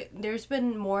 like, there's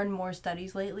been more and more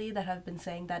studies lately that have been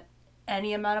saying that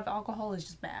any amount of alcohol is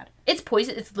just bad. It's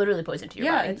poison. It's literally poison to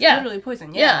your body. It's literally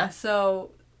poison. Yeah.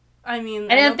 So, I mean...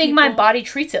 And I think my body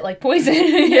treats it like poison.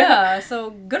 Yeah,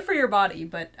 so good for your body,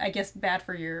 but I guess bad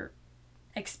for your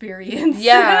experience.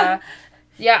 Yeah.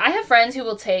 Yeah, I have friends who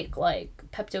will take, like,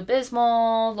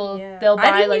 Pepto-Bismol. They'll buy,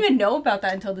 I didn't like, even know about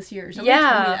that until this year. Somebody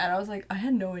told me that, and I was like, I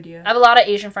had no idea. I have a lot of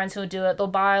Asian friends who will do it. They'll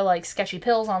buy, like, sketchy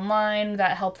pills online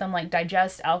that help them, like,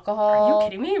 digest alcohol. Are you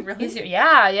kidding me? Really?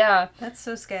 Yeah. That's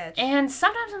so sketch. And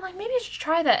sometimes I'm like, maybe I should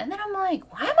try that. And then I'm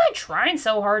like, why am I trying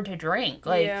so hard to drink?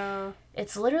 Like,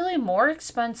 it's literally more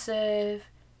expensive.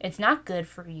 It's not good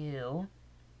for you.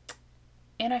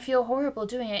 And I feel horrible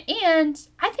doing it. And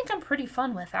I think I'm pretty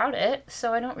fun without it.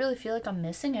 So I don't really feel like I'm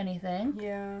missing anything.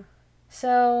 Yeah.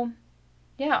 So,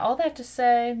 yeah, all that to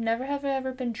say, never have I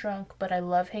ever been drunk, but I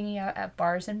love hanging out at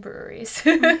bars and breweries.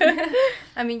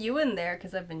 I mean, you went there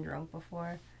because I've been drunk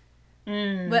before.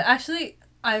 But actually,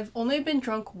 I've only been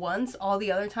drunk once. All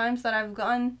the other times that I've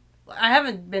gone, I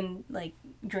haven't been, like,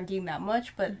 drinking that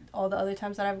much, but all the other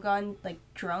times that I've gone, like,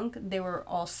 drunk, they were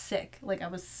all sick. Like, I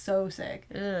was so sick.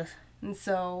 Ugh. And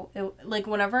so, like,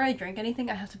 whenever I drink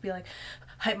anything, I have to be, like,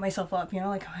 hype myself up, you know?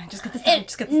 Like, oh, just get this done,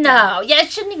 just get this done. No, yeah,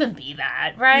 it shouldn't even be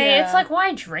that, right? Yeah. It's like,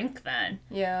 why drink then?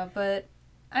 Yeah, but,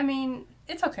 I mean,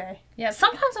 it's okay. Yeah,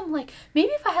 sometimes I'm like, maybe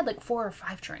if I had, like, 4 or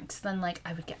 5 drinks, then, like,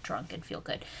 I would get drunk and feel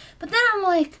good. But then I'm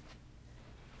like,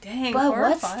 dang, but 4 or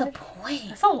what's 5? the point?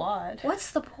 That's a lot. What's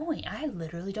the point? I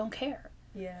literally don't care.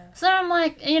 Yeah. So then I'm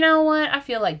like, you know what? I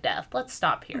feel like death. Let's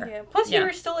stop here. Yeah. Plus, you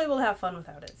were still able to have fun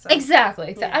without it. So.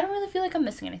 Exactly. Yeah. I don't really feel like I'm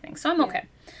missing anything, so I'm okay.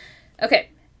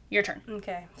 Okay, your turn.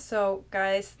 Okay, so,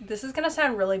 guys, this is going to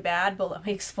sound really bad, but let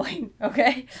me explain,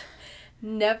 okay?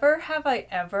 Never have I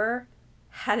ever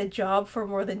had a job for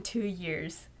more than 2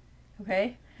 years.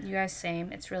 Okay? You guys,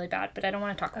 same. It's really bad, but I don't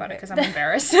want to talk about it Okay. because I'm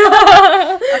embarrassed.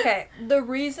 Okay, the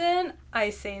reason I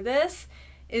say this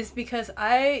is because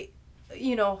I,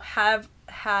 have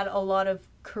had a lot of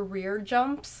career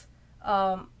jumps.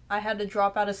 I had to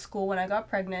drop out of school when I got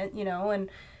pregnant, and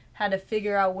had to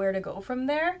figure out where to go from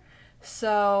there.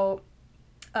 So,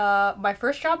 my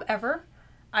first job ever,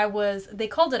 they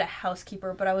called it a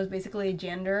housekeeper, but I was basically a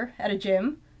janitor at a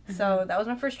gym. Mm-hmm. So that was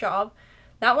my first job.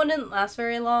 That one didn't last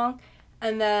very long.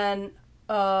 And then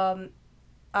I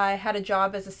had a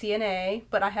job as a CNA,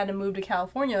 but I had to move to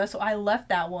California, so I left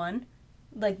that one.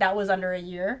 Like, that was under a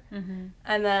year. Mm-hmm.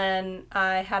 And then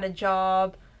I had a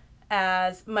job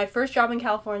my first job in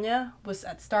California was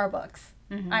at Starbucks.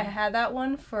 Mm-hmm. I had that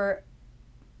one for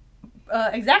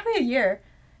exactly a year.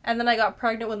 And then I got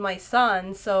pregnant with my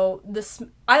son, so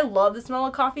I love the smell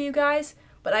of coffee, you guys,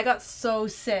 but I got so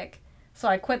sick. So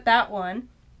I quit that one.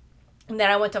 And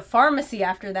then I went to pharmacy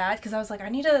after that because I was like, I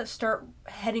need to start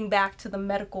heading back to the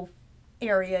medical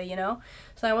area,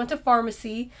 So I went to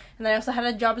pharmacy, and then I also had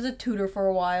a job as a tutor for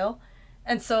a while.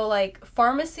 And so, like,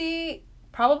 pharmacy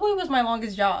probably was my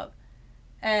longest job.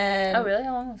 And oh, really?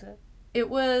 How long was it? It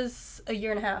was a year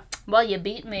and a half. Well, you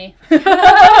beat me.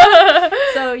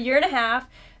 So, a year and a half.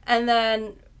 And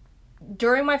then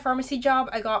during my pharmacy job,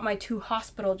 I got my 2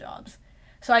 hospital jobs.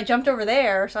 So I jumped over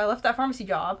there, so I left that pharmacy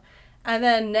job. And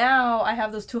then now I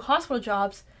have those 2 hospital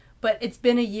jobs, but it's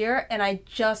been a year and I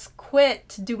just quit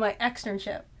to do my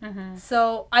externship. Mm-hmm.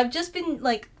 So I've just been,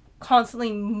 like,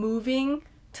 constantly moving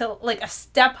to, like, a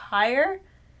step higher.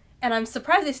 And I'm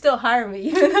surprised they still hire me,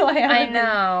 even though I haven't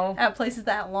been at places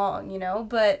that long,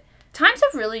 But times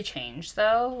have really changed,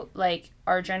 though, like,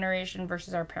 our generation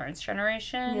versus our parents'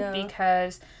 generation,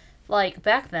 because, like,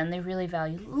 back then, they really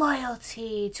valued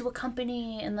loyalty to a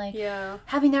company and, like,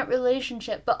 having that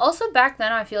relationship. But also back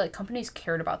then, I feel like companies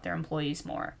cared about their employees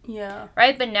more. Yeah.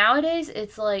 Right? But nowadays,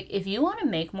 it's like, if you want to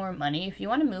make more money, if you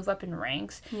want to move up in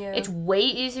ranks, it's way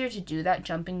easier to do that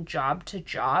jumping job to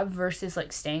job versus,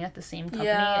 like, staying at the same company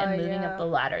and moving up the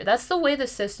ladder. That's the way the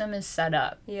system is set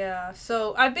up. Yeah.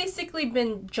 So I've basically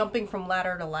been jumping from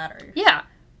ladder to ladder. Yeah.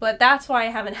 But that's why I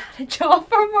haven't had a job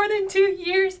for more than 2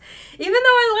 years. Even though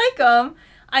I like them,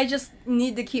 I just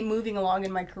need to keep moving along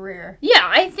in my career. Yeah,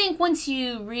 I think once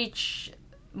you reach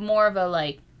more of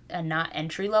a not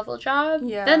entry-level job,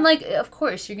 then, like, of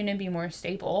course, you're going to be more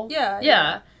stable.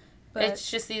 Yeah. But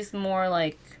it's just these more,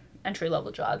 like,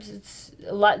 entry-level jobs. It's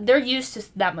a lot. They're used to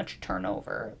that much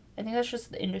turnover. I think that's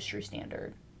just the industry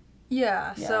standard.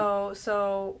 Yeah.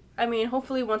 So I mean,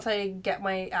 hopefully once I get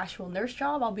my actual nurse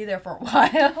job, I'll be there for a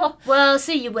while. Well,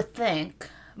 see, you would think,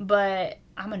 but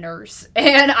I'm a nurse,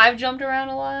 and I've jumped around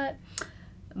a lot.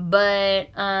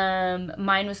 But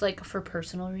mine was, like, for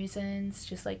personal reasons,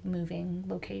 just, like, moving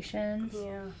locations.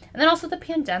 Yeah. And then also the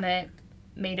pandemic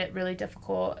made it really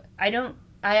difficult. I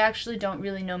actually don't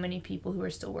really know many people who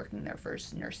are still working their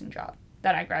first nursing job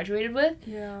that I graduated with.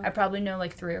 Yeah. I probably know,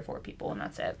 like, 3 or 4 people, and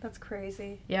that's it. That's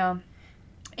crazy. Yeah.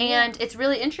 And it's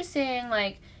really interesting,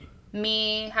 like,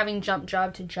 me having jumped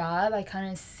job to job, I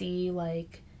kind of see,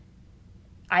 like,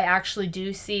 I actually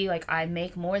do see, like, I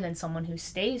make more than someone who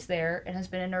stays there and has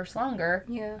been a nurse longer.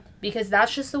 Yeah. Because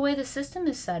that's just the way the system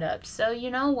is set up. So, you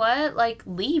know what? Like,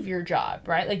 leave your job,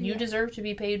 right? Like, you deserve to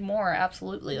be paid more,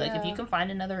 absolutely. Like, if you can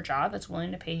find another job that's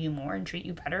willing to pay you more and treat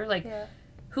you better, like,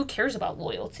 who cares about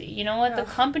loyalty? You know what? The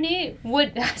company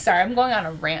would... Sorry, I'm going on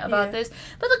a rant about this.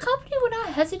 But the company would not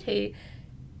hesitate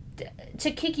to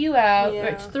kick you out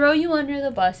or to throw you under the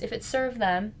bus if it served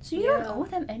them. So you don't owe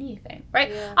them anything,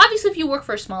 right? Yeah. Obviously, if you work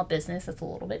for a small business, that's a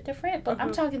little bit different. But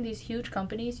I'm talking these huge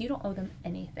companies, you don't owe them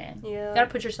anything. Yeah. You gotta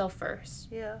put yourself first.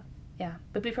 Yeah. Yeah.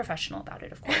 But be professional about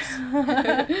it, of course.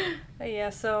 Yeah,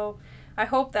 so I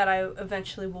hope that I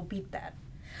eventually will beat that.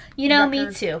 You know,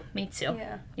 record. Me too.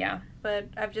 Yeah. Yeah. But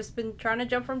I've just been trying to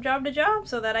jump from job to job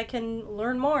so that I can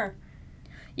learn more.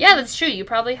 Yeah, that's true. You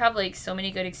probably have, like, so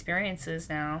many good experiences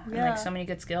now. And, like, so many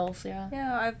good skills,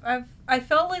 Yeah, I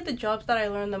felt like the jobs that I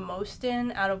learned the most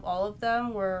in out of all of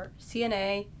them were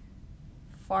CNA,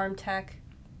 farm tech,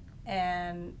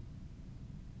 and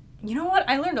you know what?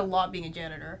 I learned a lot being a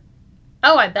janitor.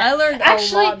 Oh, I bet. I learned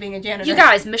a lot being a janitor. You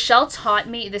guys, Michelle taught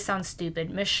me, this sounds stupid,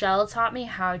 Michelle taught me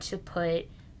how to put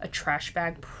a trash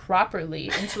bag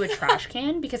properly into a trash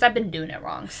can because I've been doing it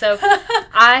wrong. So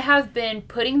I have been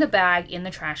putting the bag in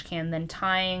the trash can, then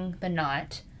tying the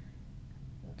knot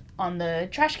on the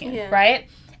trash can, right?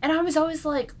 And I was always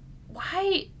like,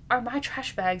 why are my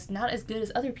trash bags not as good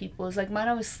as other people's? Like, mine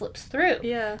always slips through.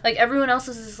 Yeah. Like, everyone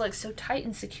else's is, like, so tight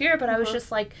and secure, but I was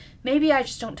just like, maybe I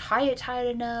just don't tie it tight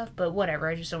enough, but whatever,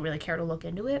 I just don't really care to look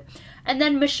into it. And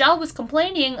then Michelle was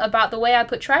complaining about the way I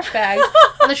put trash bags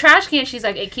on the trash can. She's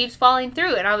like, it keeps falling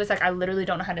through. And I was like, I literally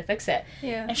don't know how to fix it.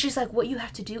 Yeah. And she's like, what you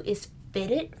have to do is fit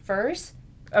it first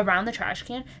around the trash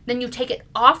can, then you take it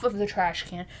off of the trash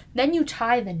can, then you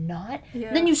tie the knot,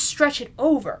 then you stretch it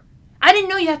over. I didn't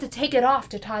know you have to take it off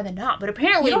to tie the knot, but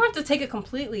apparently... You don't have to take it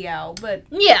completely out, but...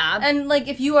 Yeah. And, like,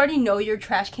 if you already know your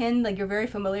trash can, like, you're very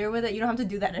familiar with it, you don't have to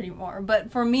do that anymore.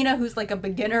 But for Mina, who's, like, a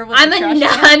beginner with trash can...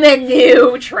 I'm a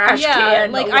new trash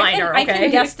can liner, I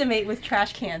can guesstimate with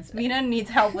trash cans. Mina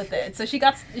needs help with it, so she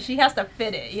has to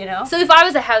fit it, you know? So if I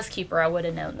was a housekeeper, I would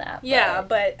have known that. Yeah,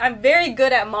 but I'm very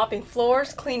good at mopping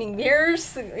floors, cleaning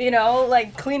mirrors, you know,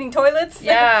 like, cleaning toilets.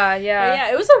 Yeah, yeah.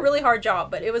 Yeah, it was a really hard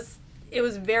job, but it was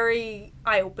very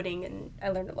eye-opening, and I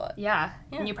learned a lot. Yeah,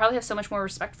 and you probably have so much more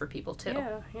respect for people, too.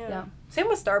 Yeah. Same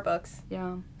with Starbucks.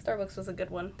 Yeah. Starbucks was a good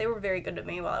one. They were very good to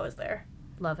me while I was there.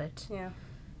 Love it. Yeah.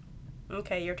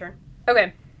 Okay, your turn.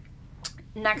 Okay.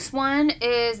 Next one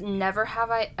is never have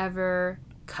I ever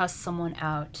cussed someone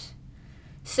out.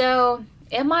 So,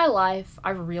 in my life, I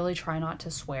really try not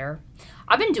to swear.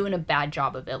 I've been doing a bad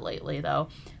job of it lately, though.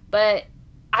 But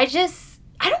I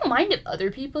don't mind if other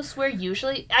people swear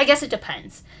usually. I guess it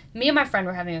depends. Me and my friend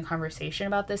were having a conversation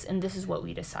about this, and this is what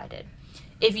we decided.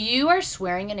 If you are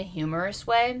swearing in a humorous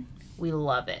way, we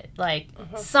love it. Like,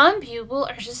 some people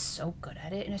are just so good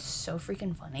at it, and it's so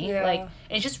freaking funny. Yeah. Like, and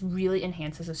it just really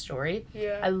enhances a story.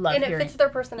 Yeah. I love hearing. And it fits their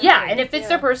personality. Yeah, and it fits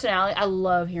their personality. I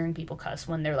love hearing people cuss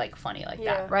when they're, like, funny like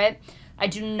that, right? I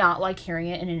do not like hearing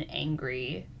it in an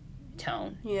angry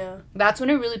tone. Yeah. That's when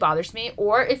it really bothers me.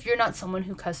 Or if you're not someone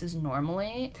who cusses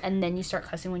normally and then you start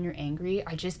cussing when you're angry,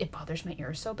 it bothers my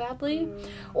ears so badly.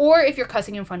 Or if you're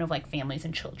cussing in front of like families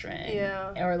and children.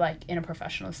 Yeah. Or like in a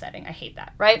professional setting. I hate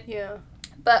that, right? Yeah.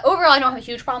 But overall, I don't have a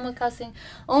huge problem with cussing.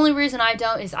 Only reason I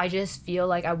don't is I just feel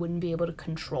like I wouldn't be able to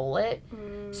control it.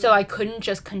 So I couldn't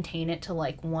just contain it to,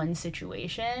 like, one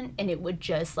situation, and it would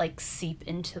just, like, seep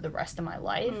into the rest of my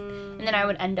life. And then I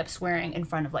would end up swearing in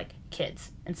front of, like,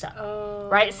 kids and stuff.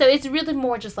 Right? So it's really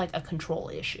more just, like, a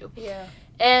control issue. Yeah.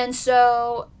 And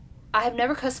so I have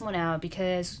never cussed someone out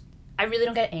because I really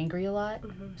don't get angry a lot.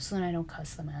 So then I don't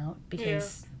cuss them out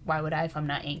because why would I if I'm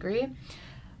not angry?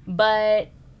 But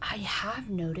I have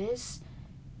noticed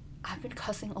I've been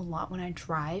cussing a lot when I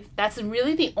drive. That's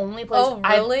really the only place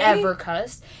I've ever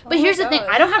cussed. But here's the thing.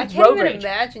 I don't have road rage. I can't even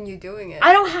imagine you doing it.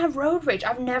 I don't have road rage.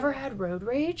 I've never had road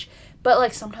rage. But,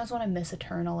 like, sometimes when I miss a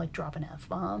turn, I'll, like, drop an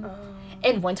F-bomb.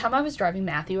 And one time I was driving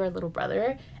Matthew, our little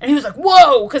brother, and he was like,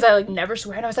 whoa! Because I, like, never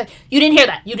swear. And I was like, you didn't hear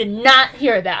that. You did not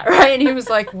hear that, right? And he was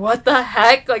like, what the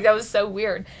heck? Like, that was so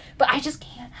weird. But I just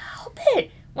can't help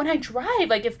it when I drive.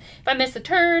 Like, if I miss a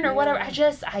turn or whatever, I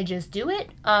just do it.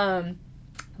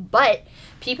 But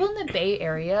people in the Bay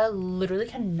Area literally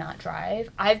cannot drive.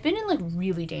 I've been in, like,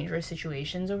 really dangerous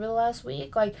situations over the last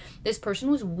week. Like, this person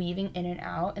was weaving in and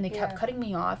out, and they kept cutting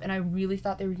me off, and I really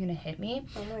thought they were going to hit me.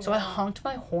 So I honked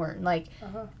my horn. Like,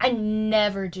 I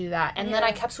never do that. And then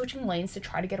I kept switching lanes to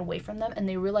try to get away from them, and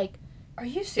they were, like... Are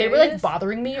you serious? They were, like,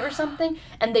 bothering me or something,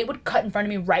 and they would cut in front of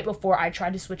me right before I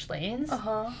tried to switch lanes.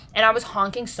 And I was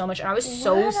honking so much, and I was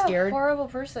so scared. What a horrible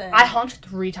person. I honked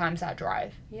 3 times that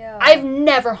drive. Yeah. I've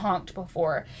never honked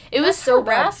before. It was so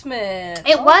harassment.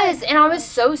 It was, and I was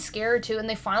so scared, too, and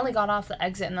they finally got off the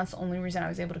exit, and that's the only reason I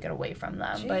was able to get away from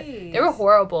them. Jeez. But they were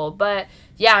horrible. But,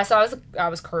 yeah, so I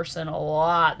was cursing a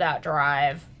lot that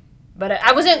drive. But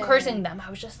I wasn't cursing them. I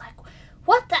was just like...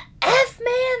 What the F,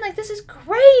 man? Like, this is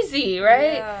crazy,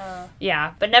 right?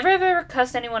 Yeah, but never have ever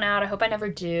cussed anyone out. I hope I never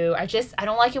do. I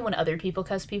don't like it when other people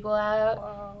cuss people out.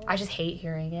 Wow. I just hate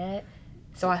hearing it.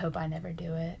 So I hope I never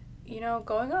do it. You know,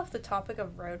 going off the topic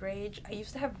of road rage, I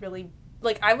used to have really,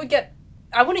 like, I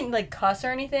wouldn't, like, cuss or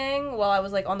anything while I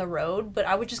was, like, on the road, but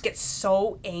I would just get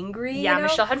so angry, Yeah, you know?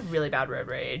 Michelle had really bad road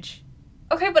rage.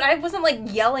 Okay, but I wasn't,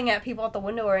 like, yelling at people out the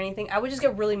window or anything. I would just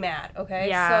get really mad, okay?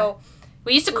 Yeah. So...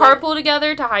 We used to carpool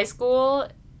together to high school,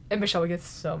 and Michelle would get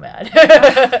so mad.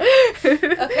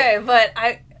 Okay, but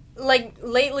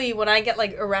lately, when I get,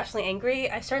 like, irrationally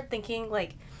angry, I start thinking,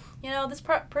 like, you know, this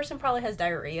person probably has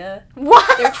diarrhea.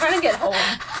 What? They're trying to get home.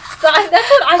 So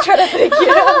that's what I try to think, you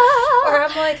know? Or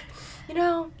I'm like, you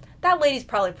know, that lady's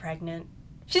probably pregnant.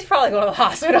 She's probably going to the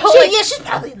hospital. She's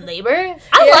probably in labor.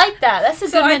 I like that. That's a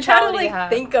good mentality to, like,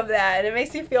 think of that, and it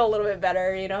makes me feel a little bit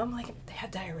better, you know? I'm like, if they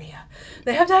have diarrhea.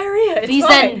 They have diarrhea. It's Be fine.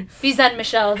 zen. Be zen,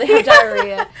 Michelle. They have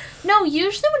diarrhea. No,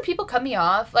 usually when people cut me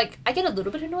off, like, I get a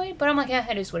little bit annoyed, but I'm like, yeah,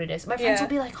 it is what it is. My friends will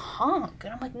be like, honk.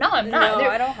 And I'm like, no, I'm not. No,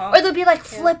 I don't honk. Or they'll be like,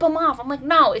 flip them off. I'm like,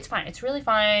 no, it's fine. It's really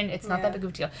fine. It's not that big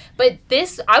of a deal. But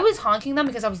I was honking them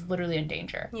because I was literally in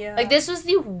danger. Yeah. Like, this was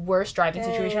the worst driving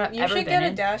situation I've ever been in. You should get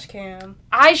a dash cam.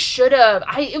 I should have.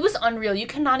 It was unreal. You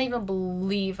cannot even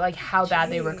believe, like, how bad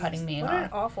they were cutting me What off. an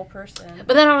awful person.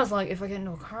 But then I was like, if I get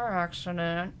into a car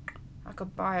accident, I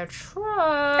could buy a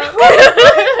truck.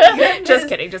 Just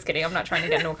kidding. I'm not trying to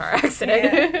get into a car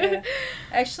accident. Yeah.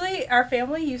 Actually, our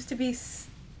family used to be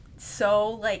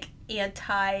so, like,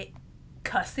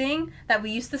 anti-cussing that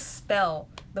we used to spell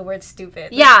the word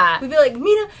stupid. Yeah. We'd be like,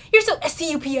 Mina, you're so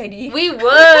stupid. We would,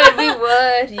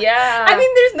 yeah. I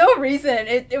mean, there's no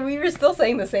reason. We were still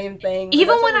saying the same thing.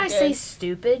 Even when I say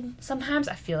stupid, sometimes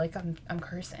I feel like I'm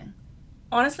cursing.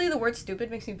 Honestly, the word stupid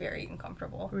makes me very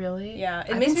uncomfortable. Really? Yeah,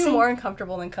 it makes me more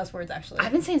uncomfortable than cuss words, actually.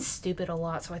 I've been saying stupid a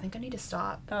lot, so I think I need to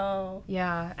stop. Oh.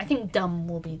 Yeah, I think dumb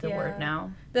will be the word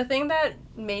now. The thing that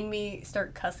made me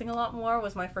start cussing a lot more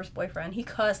was my first boyfriend. He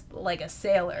cussed like a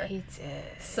sailor. He did.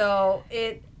 So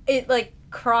it like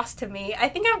crossed to me. I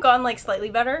think I've gotten like slightly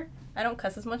better. I don't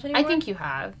cuss as much anymore. I think you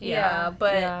have. Yeah,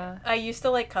 but I used to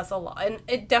like cuss a lot, and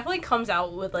it definitely comes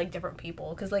out with like different people.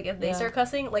 Because like if they start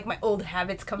cussing, like my old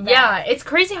habits come back. Yeah, it's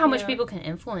crazy how much people can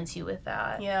influence you with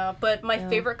that. Yeah, but my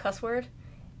favorite cuss word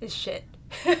is shit.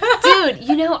 Dude,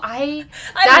 you know I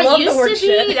love the word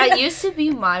shit. That used to be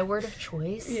my word of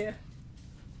choice. Yeah.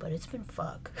 But it's been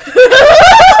fuck.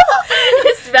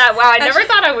 It's bad. Wow, I never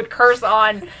thought I would curse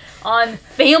on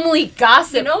Family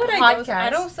Gossip. You know what podcast. I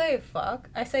don't say fuck.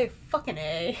 I say fucking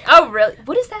A. Oh, really?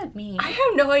 What does that mean? I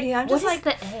have no idea. I'm just like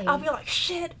the A? I'll be like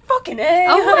shit, fucking A.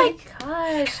 Oh my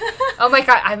gosh. Oh my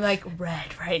god, I'm like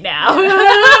red right now.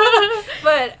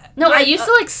 But no, I used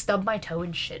to like stub my toe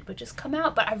and shit would just come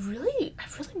out, but I've really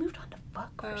moved on to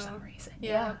fuck for some reason.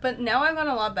 Yeah, but now I've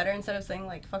gotten a lot better. Instead of saying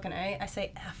like fucking A, I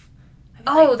say F.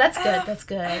 Oh, that's good. That's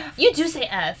good. You do say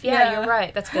F. Yeah, you're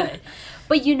right. That's good.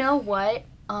 But you know what?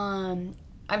 I'm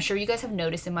sure you guys have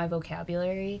noticed in my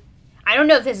vocabulary. I don't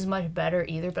know if this is much better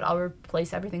either, but I'll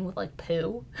replace everything with like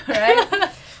poo,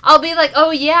 right? I'll be like, oh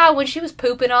yeah, when she was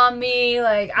pooping on me,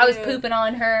 like I was pooping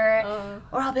on her.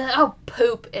 Or I'll be like, oh,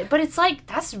 poop. But it's like,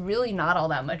 that's really not all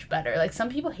that much better. Like some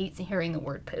people hate hearing the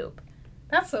word poop.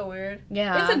 That's so weird.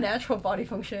 Yeah. It's a natural body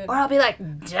function. Or I'll be like,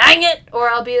 dang it. Or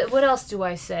I'll be, what else do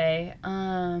I say?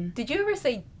 Did you ever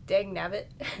say dang nabbit?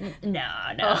 No.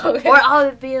 Oh, okay. Or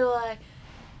I'll be like,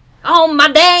 oh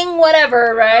my dang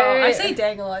whatever, right? I say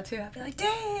dang a lot too. I'll be like,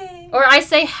 dang. Or I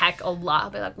say heck a lot. I'll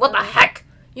be like, what the heck?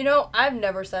 You know, I've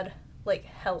never said like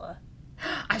hella.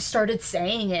 I've started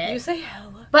saying it. You say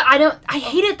hella. But I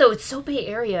hate it though. It's so Bay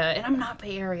Area, and I'm not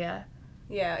Bay Area.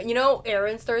 Yeah, you know,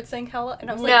 Aaron started saying hella,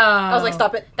 and I was like,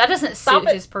 stop it. That doesn't Stop suit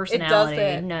it. his personality.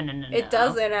 It doesn't. No. It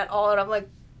doesn't at all, and I'm like,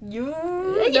 you.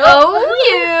 Oh,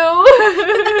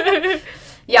 you.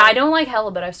 Yeah, I don't like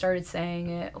hella, but I've started saying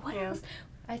it. What else?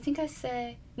 I think I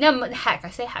say... No, heck. I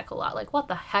say heck a lot. Like, what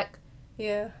the heck?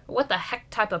 Yeah. What the heck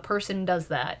type of person does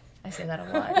that? I say that a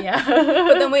lot, yeah.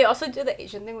 But then we also do the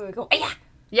Asian thing where we go, Aya!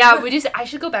 Yeah, we do say... I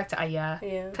should go back to Aya.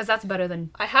 Yeah. Because that's better than...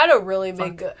 I had a really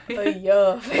big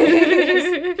Aya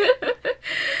phase.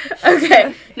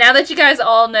 Okay, now that you guys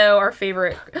all know our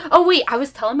favorite... Oh, wait. I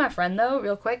was telling my friend, though,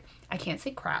 real quick. I can't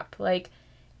say crap. Like...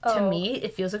 To me,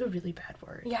 it feels like a really bad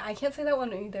word. Yeah, I can't say that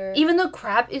one either. Even though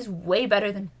crap is way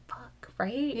better than fuck,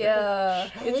 right?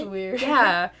 Yeah, it's weird.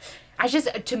 Yeah.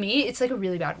 To me, it's like a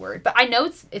really bad word. But I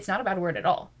know it's not a bad word at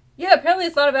all. Yeah, apparently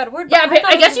it's not a bad word. Yeah,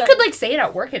 I guess you could like say it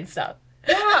at work and stuff.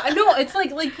 Yeah, I know. It's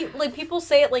like people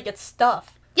say it like it's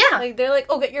stuff. Yeah. Like they're like,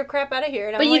 oh, get your crap out of here.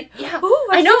 And but I'm like, yeah. Ooh,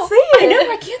 I know. can't say it. I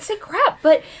know, I can't say crap.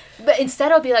 But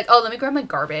instead I'll be like, oh, let me grab my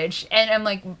garbage. And I'm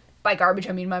like... By garbage,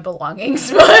 I mean my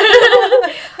belongings, but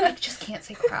I just can't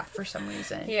say crap for some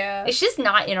reason. Yeah. It's just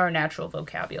not in our natural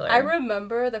vocabulary. I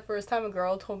remember the first time a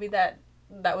girl told me that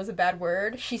was a bad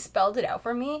word. She spelled it out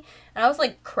for me, and I was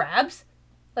like, crabs?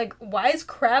 Like, why is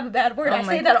crab a bad word? I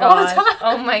say that all the time.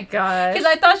 Oh my gosh. Because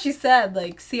I thought she said,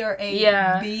 like,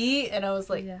 C-R-A-B, and I was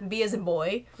like, B as in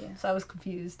boy. Yeah. So I was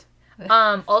confused.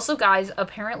 Also, guys,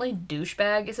 apparently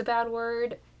douchebag is a bad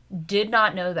word. Did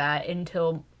not know that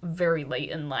until very late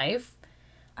in life.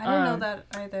 I didn't know that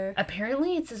either.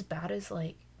 Apparently it's as bad as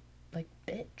like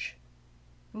bitch.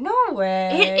 No way.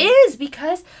 It is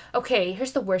because, okay,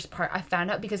 here's the worst part. I found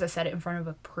out because I said it in front of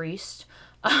a priest.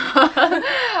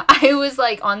 I was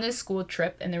like on this school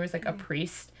trip and there was like a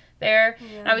priest there.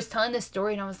 Yeah. And I was telling this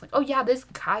story and I was like, oh yeah, this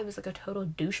guy was like a total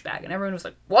douchebag. And everyone was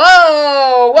like,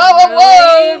 whoa,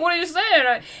 what are you saying?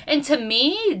 don't. And to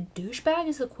me, douchebag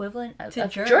is the equivalent of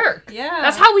jerk. Yeah.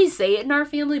 That's how we say it in our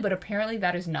family, but apparently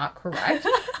that is not correct.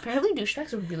 Apparently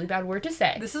douchebag's a really bad word to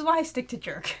say. This is why I stick to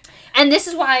jerk. And this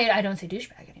is why I don't say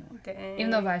douchebag anymore. Dang. Even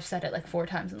though I've said it like 4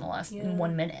 times in the last in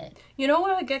 1 minute. You know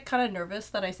what I get kind of nervous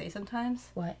that I say sometimes?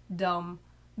 What? Dumb.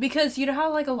 Because you know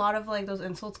how like a lot of like those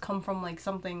insults come from like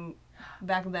something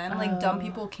back then? Like dumb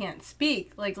people can't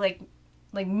speak.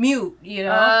 Like mute, you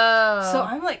know? Oh. So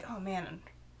I'm like, oh man,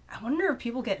 I wonder if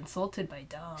people get insulted by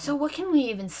dumb. So what can we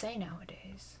even say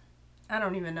nowadays? I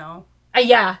don't even know.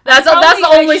 Yeah, that's the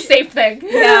only safe thing.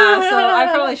 Yeah, so I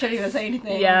probably shouldn't even say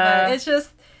anything. Yeah. But it's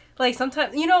just, like,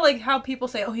 sometimes, you know, like, how people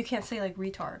say, oh, you can't say, like,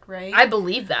 retard, right? I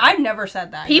believe that. I've never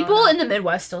said that. People in the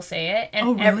Midwest still say it. And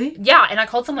oh, really? Yeah, and I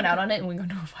called someone out on it, and we got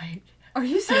into a fight. Are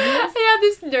you serious? Yeah,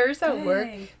 this nurse at Dang. work.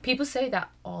 People say that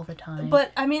all the time.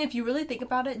 But, I mean, if you really think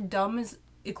about it, dumb is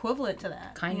equivalent to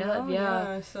that. Kind of,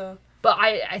 yeah. So. But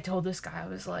I told this guy, I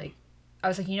was like,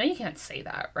 you know you can't say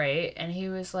that, right? And he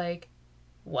was like,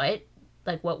 what?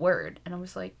 Like, what word? And I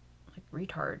was like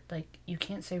retard. Like, you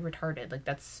can't say retarded. Like,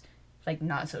 that's, like,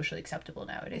 not socially acceptable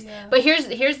nowadays. Yeah. But here's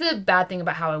the bad thing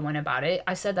about how I went about it.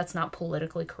 I said that's not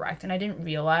politically correct, and I didn't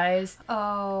realize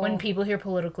when people hear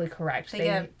politically correct, they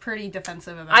get pretty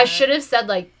defensive about it. I should have said,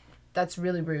 like, that's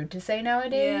really rude to say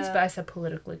nowadays, Yeah. but I said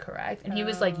politically correct. And he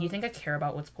was like, you think I care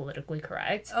about what's politically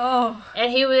correct? Oh.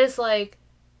 And he was like,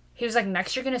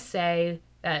 next you're going to say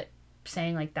that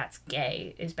saying, like, that's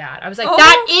gay is bad. I was like,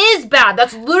 that is bad.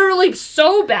 That's literally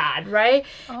so bad, right?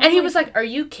 And he was like, are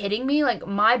you kidding me? Like,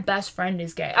 my best friend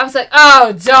is gay. I was like,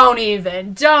 oh, don't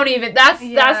even. That's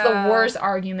the worst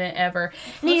argument ever.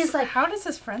 And he's like, how does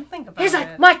his friend think about it? He's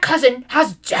like, my cousin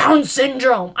has Down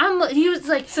syndrome. He was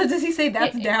like, so does he say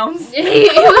that's Downs? he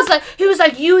was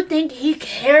like, you think he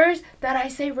cares that I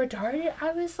say retarded?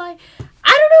 I was like, I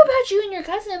don't know about you and your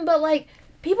cousin, but like,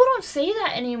 people don't say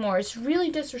that anymore. It's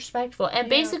really disrespectful. And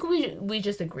basically, we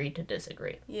just agreed to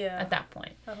disagree. Yeah. At that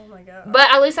point. Oh my god. But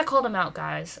at least I called him out,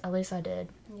 guys. At least I did.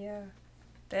 Yeah.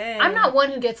 Dang. I'm not one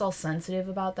who gets all sensitive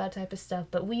about that type of stuff,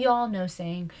 but we all know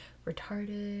saying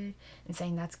retarded and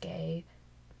saying that's gay,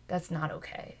 that's not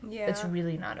okay. Yeah. It's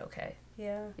really not okay.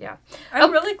 Yeah. Yeah.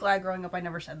 I'm really glad growing up I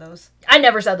never said those. I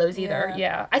never said those either.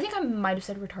 Yeah. I think I might have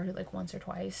said retarded like once or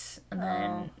twice,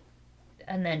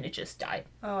 and then it just died.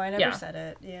 Oh, I never said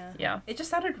it. Yeah. Yeah. It just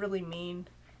sounded really mean.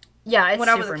 Yeah, it's when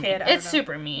super I was a kid, mean. It's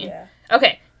super mean. Yeah.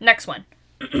 Okay, next one.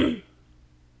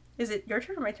 Is it your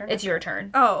turn or my turn? It's your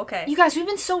turn. Oh, okay. You guys, we've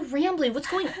been so rambly. What's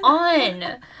going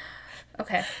on?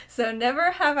 Okay. So,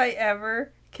 never have I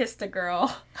ever kissed a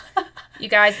girl. You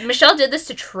guys, Michelle did this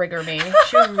to trigger me.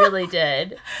 She really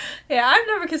did. Yeah, I've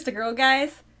never kissed a girl,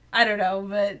 guys. I don't know,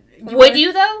 but... Would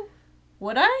you, though?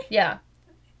 Would I? Yeah.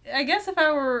 I guess if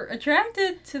I were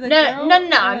attracted to the girl... No.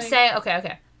 Like... I'm saying...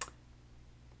 Okay.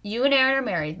 You and Aaron are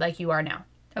married, like you are now.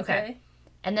 Okay.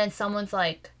 And then someone's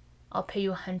like, I'll pay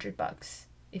you $100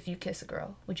 if you kiss a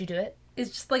girl. Would you do it? It's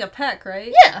just like a peck,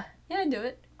 right? Yeah. Yeah, I'd do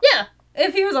it. Yeah.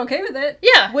 If he was okay with it.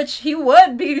 Yeah. Which he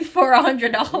would be for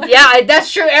 $100. Yeah,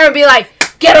 that's true. Aaron would be like,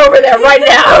 get over there right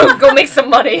now. Go make some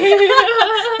money.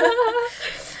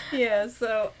 Yeah,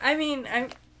 so, I mean, I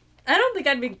don't think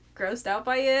I'd be grossed out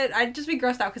by it. I'd just be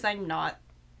grossed out because I'm not,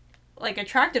 like,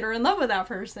 attracted or in love with that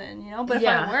person, you know? But if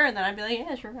I were, then I'd be like,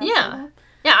 yeah, sure. Yeah.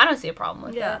 Yeah, I don't see a problem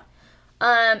with that.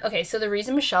 Okay, so the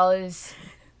reason Michelle is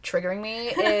triggering me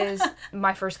is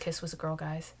my first kiss was a girl,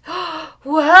 guys.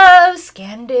 Whoa,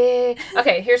 Scandi.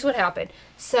 Okay, here's what happened.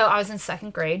 So I was in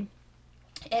 2nd grade,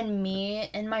 and me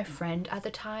and my friend at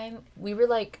the time, we were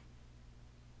like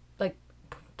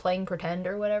playing pretend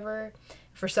or whatever.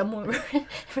 For some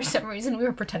reason, we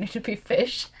were pretending to be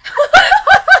fish.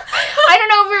 I don't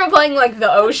know if we were playing like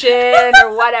the ocean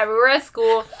or whatever. We were at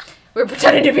school. We were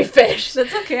pretending to be fish.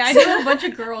 That's okay. I know a bunch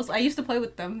of girls. I used to play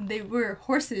with them. They were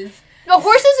horses. No,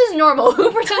 horses is normal.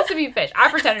 Who pretends to be fish? I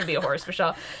pretended to be a horse,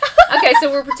 Michelle. Okay,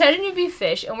 so we're pretending to be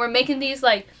fish, and we're making these,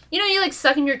 like, you know, you, like,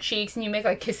 suck in your cheeks, and you make,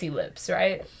 like, kissy lips,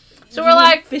 right? So we're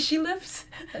like... Fishy lips?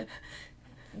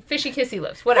 Fishy kissy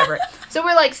lips, whatever. So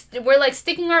we're like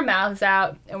sticking our mouths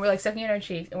out, and we're, like, sucking in our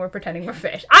cheeks, and we're pretending we're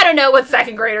fish. I don't know what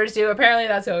 2nd graders do. Apparently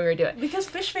that's what we were doing. Because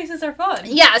fish faces are fun.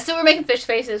 Yeah, so we're making fish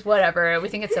faces, whatever. We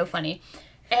think it's so funny.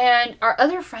 And our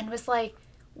other friend was like,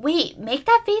 wait, make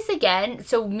that face again.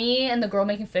 So me and the girl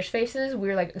making fish faces, we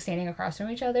were like standing across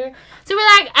from each other. So we're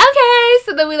like, okay.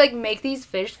 So then we like make these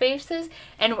fish faces,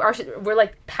 and we're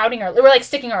like pouting we're like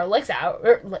sticking our lips out.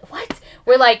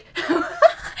 We're like,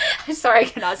 I'm sorry, I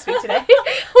cannot speak today.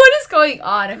 What is going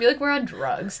on? I feel like we're on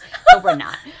drugs, but we're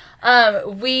not.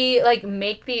 we like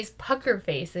make these pucker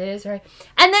faces, right?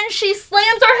 And then she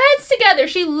slams our heads together.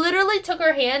 She literally took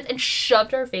our hands and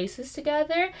shoved our faces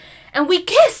together, and we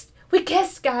kissed. We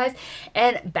kissed, guys.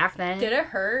 And back then... Did it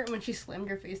hurt when she slammed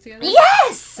your face together?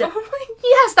 Yes! Oh my...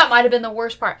 Yes, that might have been the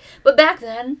worst part. But back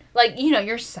then, like, you know,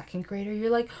 you're second grader. You're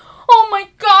like, oh my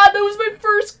God, that was my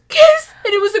first kiss.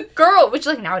 And it was a girl. Which,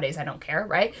 like, nowadays I don't care,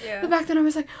 right? Yeah. But back then I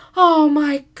was like, oh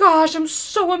my gosh, I'm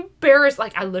so embarrassed.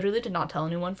 Like, I literally did not tell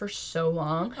anyone for so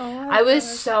long. Oh I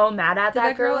was so mad at Did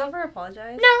that girl. ever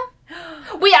apologize? No.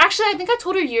 We actually, I think I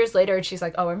told her years later, and she's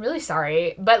like, oh, I'm really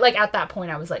sorry. But, like, at that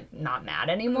point, I was, like, not mad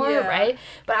anymore, right?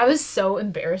 But I was so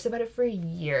embarrassed about it for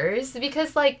years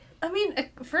because, like... I mean,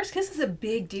 a first kiss is a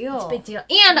big deal. It's a big deal.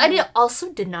 And I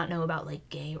also did not know about, like,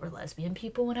 gay or lesbian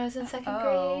people when I was in second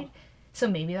grade. So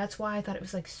maybe that's why I thought it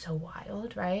was, like, so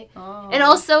wild, right? Oh. And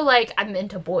also, like, I'm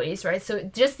into boys, right? So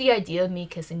just the idea of me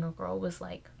kissing a girl was,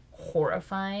 like,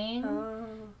 horrifying. Oh.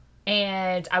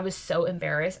 And I was so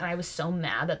embarrassed, and I was so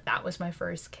mad that that was my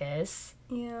first kiss.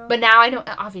 Yeah. But now I know,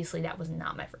 obviously that was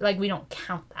not my first, like, we don't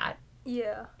count that.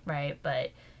 Yeah. Right?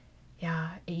 But, yeah,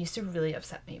 it used to really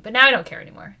upset me. But now I don't care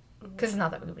anymore, because it's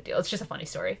not that big of a deal. It's just a funny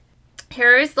story.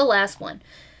 Here is the last one.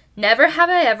 Never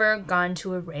have I ever gone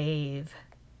to a rave.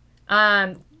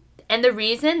 And the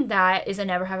reason that is a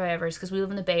never have I ever is because we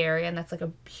live in the Bay Area, and that's, like,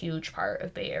 a huge part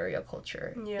of Bay Area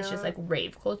culture. Yeah. It's just, like,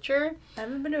 rave culture. I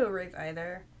haven't been to a rave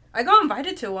either. I got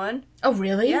invited to one. Oh,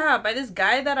 really? Yeah, by this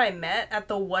guy that I met at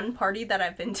the one party that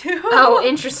I've been to. Oh,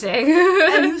 interesting.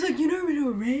 And he was like, you never been to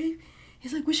a rave?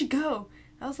 He's like, we should go.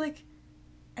 I was like,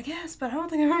 I guess, but I don't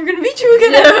think I'm ever going to meet you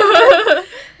again.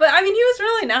 But, I mean, he was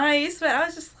really nice, but I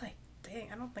was just like, dang,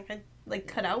 I don't think I'd, like,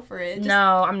 cut out for it.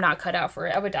 No, I'm not cut out for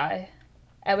it. I would die.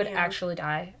 I would actually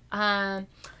die.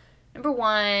 Number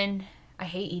one, I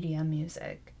hate EDM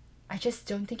music. I just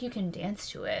don't think you can dance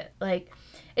to it. Like,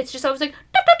 it's just always like,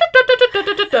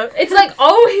 it's like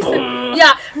always,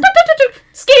 yeah,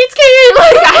 skate, skate.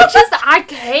 Like, I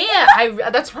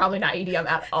can't. That's probably not EDM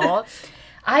at all.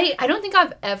 I don't think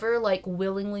I've ever, like,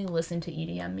 willingly listened to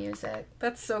EDM music.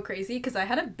 That's so crazy, because I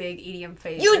had a big EDM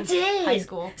phase You in did! high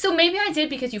school. So maybe I did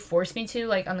because you forced me to,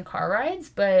 like, on the car rides,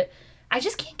 but I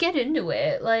just can't get into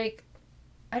it. Like,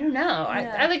 I don't know.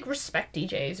 Yeah. I like, respect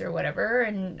DJs or whatever,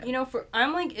 and... You know,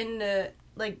 I'm, like, into,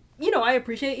 like, you know, I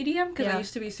appreciate EDM, because Yeah. I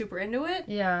used to be super into it.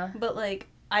 Yeah. But, like,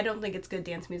 I don't think it's good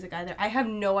dance music either. I have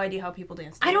no idea how people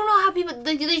dance to I it. don't know how people...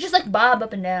 They just, like, bob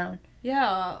up and down.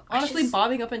 Yeah, honestly,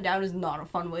 bobbing up and down is not a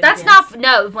fun way That's to dance.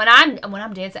 no, when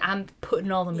I'm dancing, I'm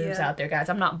putting all the moves Yeah. out there, guys.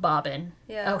 I'm not bobbing.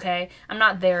 Yeah. Okay? I'm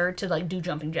not there to, like, do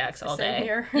jumping jacks all Same day.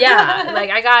 here. Yeah, like,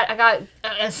 I got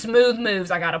smooth moves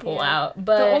I gotta pull out.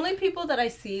 But The only people that I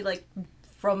see, like,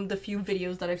 from the few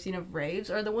videos that I've seen of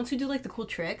raves are the ones who do, like, the cool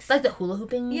tricks. like the hula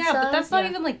hooping yeah, stuff. but that's not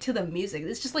even, like, to the music.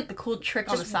 It's just, like, the cool trick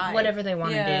on the Just side. whatever they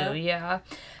want to Yeah. do, yeah.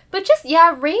 But just,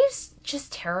 yeah, raves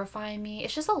just terrify me.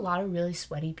 It's just a lot of really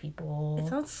sweaty people. It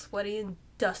sounds sweaty and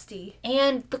dusty.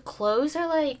 And the clothes are,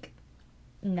 like,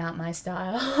 not my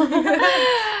style.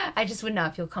 I just would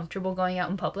not feel comfortable going out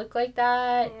in public like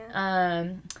that.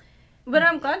 But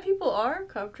I'm glad people are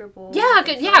comfortable. Yeah,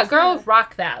 good. Yeah, girl,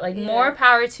 rock that. Like, Yeah. more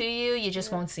power to you. You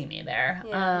just won't see me there.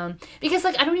 Yeah. Because,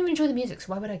 like, I don't even enjoy the music,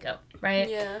 so why would I go, right?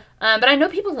 Yeah. But I know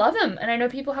people love them, and I know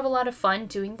people have a lot of fun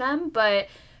doing them, but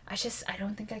I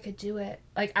don't think I could do it.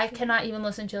 Like, I cannot even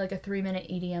listen to, like, a 3-minute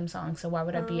EDM song, so why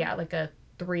would I be at, like, a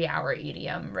 3-hour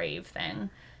EDM rave thing?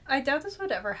 I doubt this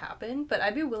would ever happen, but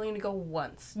I'd be willing to go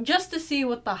once. Just to see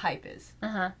what the hype is.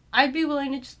 Uh-huh. I'd be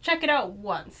willing to just check it out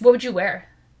once. What would you wear?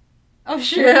 Oh,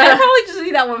 sure. I'd probably just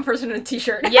be that one person in a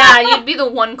t-shirt. Yeah, you'd be the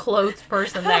one clothed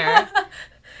person there.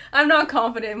 I'm not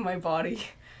confident in my body.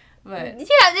 But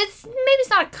Yeah, maybe it's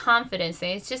not a confidence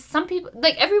thing. It's just some people,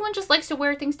 like, everyone just likes to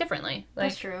wear things differently. Like,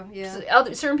 that's true, yeah.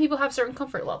 Certain people have certain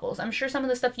comfort levels. I'm sure some of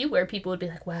the stuff you wear, people would be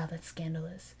like, wow, that's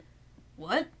scandalous.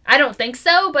 What? I don't think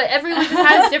so, but everyone just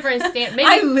has different maybe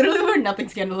I literally wear nothing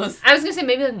scandalous. I was gonna say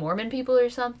maybe like Mormon people or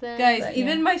something. Guys, but,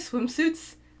 even yeah. my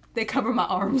swimsuits, they cover my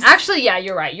arms. Actually, yeah,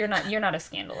 you're right. You're not a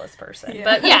scandalous person. Yeah.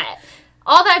 But yeah,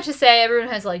 all that to say, everyone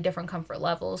has like different comfort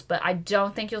levels, but I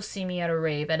don't think you'll see me at a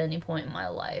rave at any point in my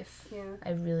life. Yeah.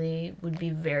 I really would be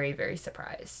very, very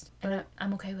surprised. And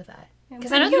I'm okay with that.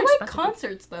 Because I know you they're like expensive.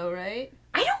 concerts, though, right?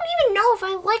 I don't even know if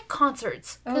I like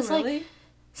concerts. Oh, Because really? like,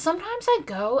 sometimes I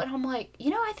go and I'm like, you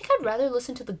know, I think I'd rather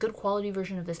listen to the good quality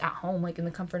version of this at home, like in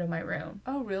the comfort of my room.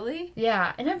 Oh, really?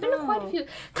 Yeah, and I've been to quite a Oh. few.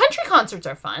 Country concerts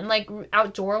are fun, like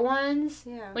outdoor ones.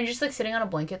 Yeah. When you're just like sitting on a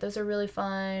blanket, those are really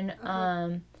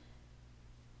fun.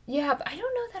 Yeah, but I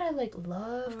don't know that I like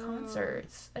love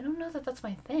concerts. I don't know that that's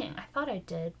my thing. I thought I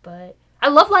did, but I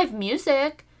love live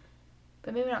music.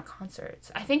 but maybe not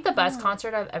concerts. I think the best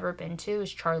concert I've ever been to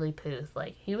is Charlie Puth.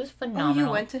 Like, he was phenomenal. Oh,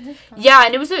 you went to his concert? Yeah,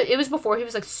 and it was before he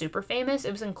was, like, super famous.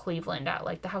 It was in Cleveland at,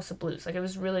 like, the House of Blues. Like, it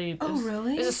was really...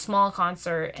 Really? It was a small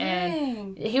concert.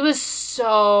 Dang. And he was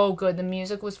so good. The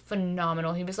music was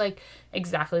phenomenal. He was, like,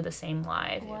 exactly the same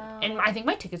live. Wow. And I think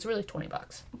my tickets were, like,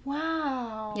 $20.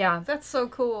 Wow. Yeah. That's so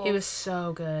cool. He was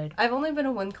so good. I've only been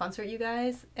to one concert, you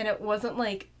guys, and it wasn't,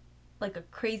 like a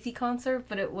crazy concert,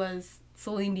 but it was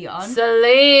Celine Dion.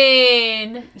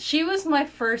 Celine! She was my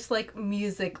first, like,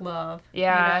 music love.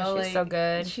 Yeah, you know? she's like, so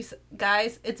good. She's,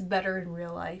 guys, it's better in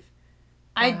real life.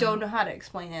 I don't know how to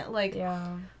explain it. Like,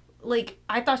 Yeah. like,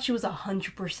 I thought she was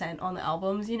 100% on the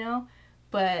albums, you know?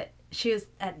 But she is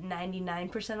at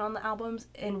 99% on the albums.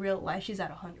 In real life, she's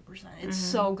at 100%. It's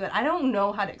so good. I don't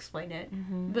know how to explain it,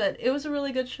 but it was a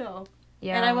really good show.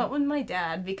 Yeah. And I went with my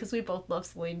dad because we both love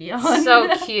Celine Dion.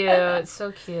 So cute.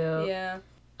 So cute. Yeah.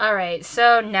 All right,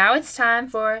 so now it's time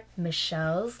for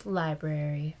Michelle's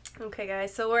Library. Okay,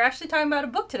 guys. So we're actually talking about a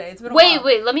book today. It's been a while.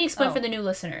 Wait. Let me explain for the new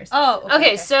listeners. Oh,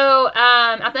 okay. So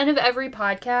at the end of every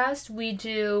podcast, we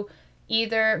do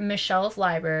either Michelle's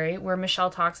Library, where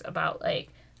Michelle talks about, like,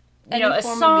 you know, a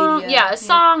song, a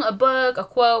song, a book, a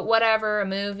quote, whatever, a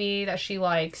movie that she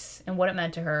likes and what it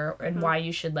meant to her and why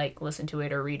you should, like, listen to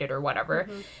it or read it or whatever.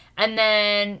 And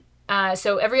then,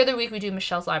 so every other week we do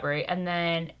Michelle's Library. And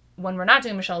then when we're not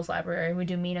doing Michelle's Library, we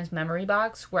do Mina's Memory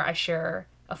Box, where I share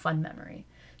a fun memory.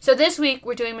 So this week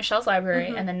we're doing Michelle's Library,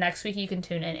 and then next week you can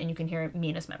tune in and you can hear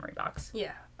Mina's Memory Box.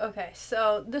 Yeah. Okay.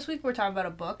 So this week we're talking about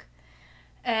a book,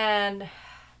 and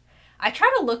I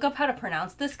tried to look up how to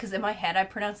pronounce this because in my head I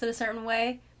pronounced it a certain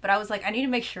way, but I was like, I need to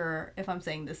make sure if I'm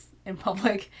saying this in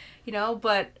public, you know,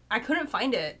 but I couldn't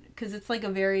find it because it's like a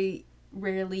very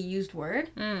rarely used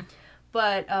word.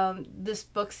 But this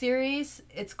book series,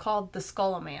 it's called The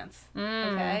Scholomance,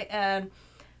 okay? And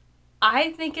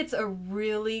I think it's a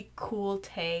really cool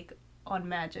take on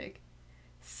magic.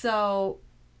 So,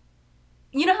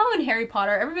 you know how in Harry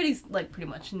Potter, everybody's, like, pretty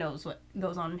much knows what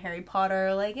goes on in Harry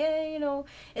Potter. Like, you know,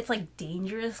 it's, like,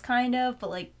 dangerous, kind of, but,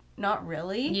 like, not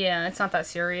really. Yeah, it's not that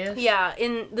serious. Yeah,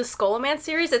 in the Scholomance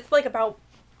series, it's, like, about,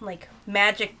 like,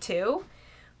 magic, too.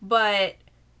 But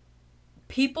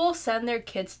people send their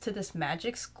kids to this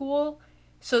magic school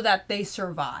so that they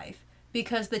survive.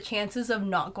 Because the chances of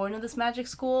not going to this magic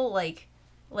school, like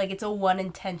it's a 1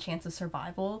 in 10 chance of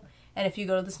survival. And if you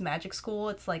go to this magic school,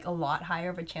 it's, like, a lot higher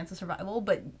of a chance of survival.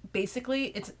 But basically,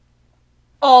 it's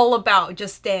all about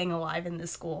just staying alive in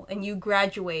this school. And you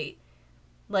graduate,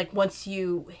 like, once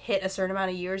you hit a certain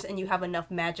amount of years and you have enough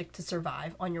magic to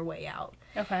survive on your way out.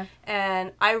 Okay.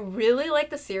 And I really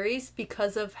like the series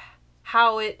because of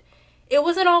how it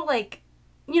wasn't all, like,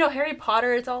 you know, Harry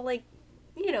Potter, it's all, like,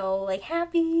 you know, like,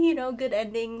 happy, you know, good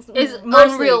endings. It's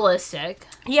mostly unrealistic.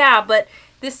 Yeah, but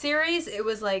this series, it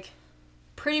was, like,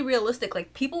 pretty realistic.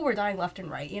 Like, people were dying left and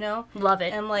right, you know? Love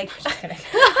it. And, like... Just kidding.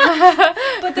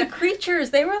 But the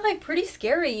creatures, they were, like, pretty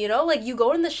scary, you know? Like, you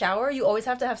go in the shower, you always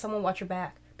have to have someone watch your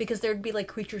back. Because there'd be, like,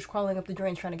 creatures crawling up the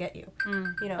drain trying to get you.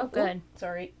 You know? Oh, good. Ooh,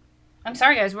 sorry. I'm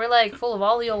sorry, guys. We're, like, full of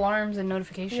all the alarms and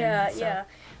notifications. Yeah.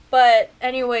 But,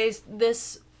 anyways,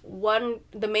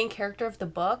 the main character of the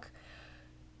book,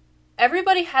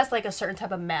 everybody has, like, a certain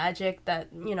type of magic that,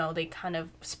 you know, they kind of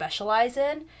specialize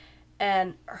in.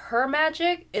 And her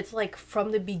magic, it's, like,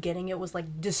 from the beginning, it was,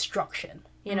 like, destruction.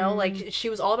 You know? Like, she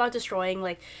was all about destroying.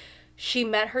 Like, she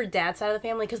met her dad's side of the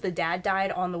family because the dad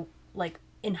died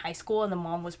in high school, and the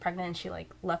mom was pregnant, and she,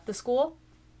 like, left the school.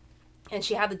 And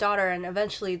she had the daughter, and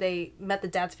eventually they met the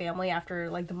dad's family after,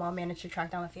 like, the mom managed to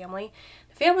track down the family.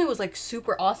 The family was, like,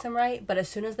 super awesome, right? But as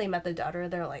soon as they met the daughter,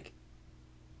 they're like,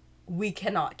 we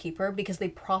cannot keep her because they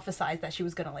prophesized that she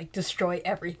was gonna, like, destroy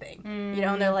everything. You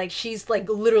know? And they're like, she's, like,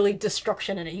 literally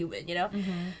destruction in a human, you know?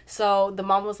 So the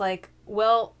mom was like,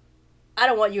 well, I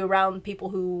don't want you around people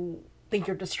who think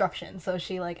you're destruction. So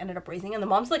she, like, ended up raising him. The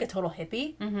mom's, like, a total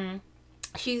hippie.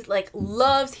 She's, like,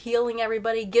 loves healing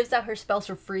everybody, gives out her spells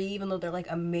for free, even though they're,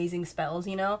 like, amazing spells,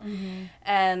 you know?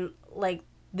 And, like,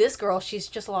 this girl, she's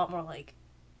just a lot more, like,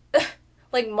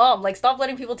 like, Mom, like, stop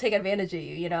letting people take advantage of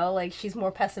you, you know? Like, she's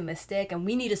more pessimistic, and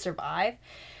we need to survive.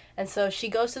 And so she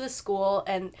goes to the school,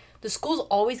 and the school's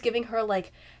always giving her,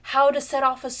 like, how to set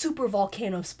off a super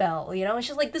volcano spell, you know? And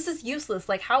she's like, this is useless.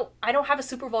 Like, I don't have a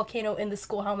super volcano in the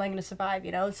school. How am I going to survive,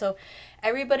 you know? And so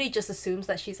everybody just assumes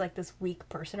that she's, like, this weak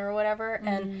person or whatever.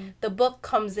 And the book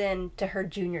comes in to her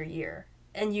junior year.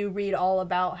 And you read all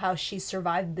about how she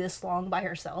survived this long by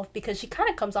herself because she kind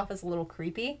of comes off as a little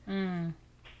creepy.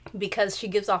 Because she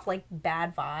gives off, like,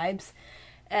 bad vibes.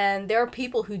 And there are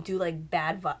people who do, like,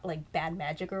 bad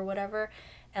magic or whatever.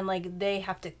 And, like, they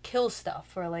have to kill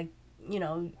stuff or, like,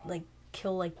 like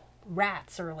kill like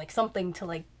rats or like something to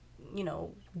like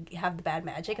have the bad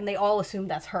magic, and they all assume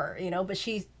that's her, but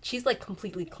she's like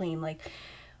completely clean. Like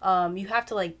you have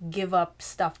to like give up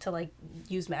stuff to like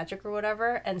use magic or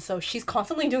whatever, and so she's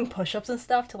constantly doing push-ups and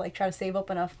stuff to like try to save up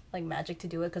enough like magic to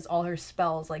do it, because all her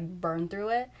spells like burn through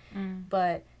it.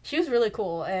 But she was really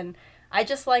cool, and I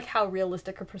just like how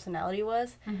realistic her personality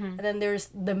was. And then there's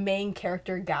the main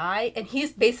character guy, and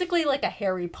he's basically like a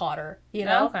Harry Potter,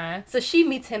 Okay. So she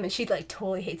meets him, and she like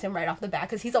totally hates him right off the bat,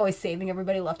 because he's always saving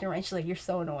everybody left and right. She's like, you're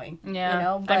so annoying.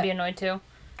 Yeah, But I'd be annoyed too.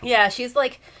 yeah, she's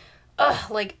like, ugh,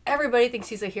 like everybody thinks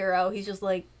he's a hero. He's just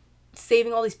like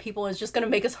saving all these people, and it's just gonna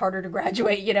make us harder to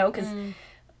graduate, because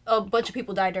a bunch of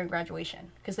people die during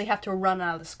graduation because they have to run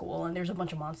out of the school, and there's a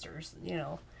bunch of monsters,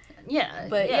 Yeah,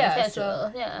 But yeah,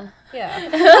 so- yeah. Yeah.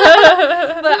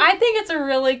 But I think it's a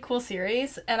really cool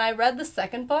series, and I read the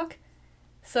second book.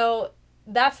 So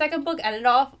that second book ended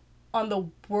off on the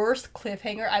worst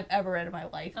cliffhanger I've ever read in my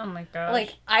life. Oh my gosh.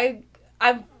 Like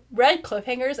I've read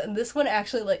cliffhangers, and this one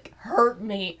actually like hurt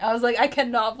me. I was like, I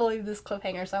cannot believe this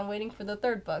cliffhanger, so I'm waiting for the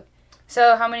third book.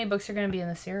 So how many books are going to be in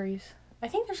the series? I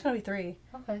think there's gonna be 3.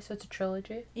 Okay, so it's a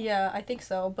trilogy. Yeah, I think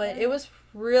so. But it was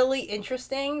really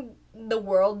interesting. The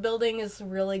world building is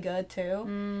really good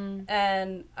too.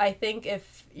 And I think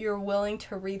if you're willing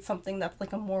to read something that's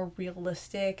like a more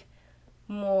realistic,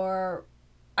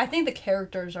 I think the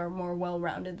characters are more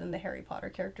well-rounded than the Harry Potter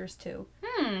characters too.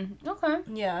 Okay.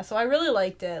 Yeah, so I really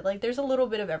liked it. Like there's a little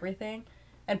bit of everything,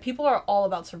 and people are all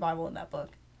about survival in that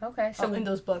book. Okay, so In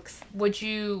those books. what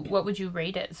would you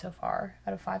rate it so far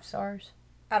out of 5 stars?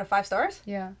 Out of 5 stars?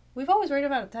 Yeah. We've always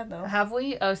rated them out of 10 though. Have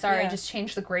we? Oh, sorry, I Yeah. just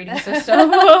changed the grading system.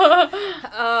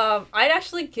 I'd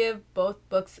actually give both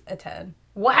books a 10.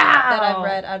 Wow. That I've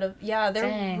read out of they're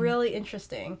Dang. really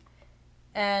interesting,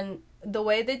 and the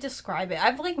way they describe it,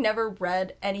 I've like never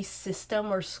read any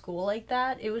system or school like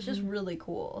that. It was just really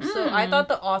cool. So I thought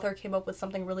the author came up with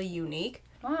something really unique,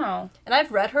 Wow. and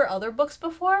I've read her other books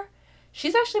before.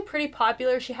 She's actually pretty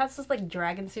popular. She has this like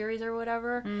dragon series or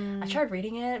whatever. I tried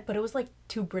reading it, but it was like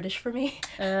too British for me.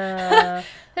 They're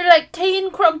like tea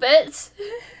and crumpets,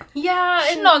 Yeah,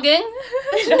 and snogging.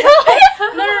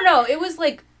 no. It was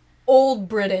like old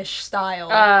British style.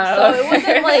 Oh, So it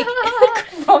wasn't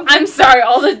like I'm sorry,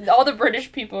 all the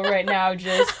British people right now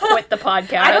just quit the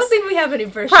podcast. I don't think we have any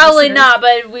British Probably listeners. not,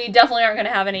 but we definitely aren't going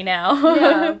to have any now.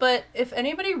 Yeah, but if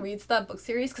anybody reads that book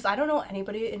series, because I don't know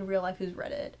anybody in real life who's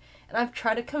read it, and I've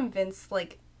tried to convince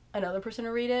like another person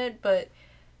to read it, but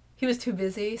he was too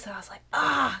busy, so I was like,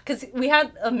 because we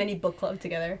had a mini book club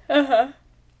together.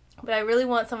 But I really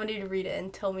want somebody to read it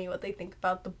and tell me what they think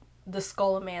about the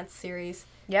Skullomance series.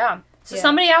 Yeah. So Yeah.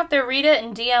 somebody out there read it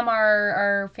and DM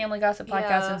our Family Gossip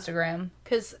Podcast Yeah. Instagram.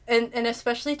 Cause and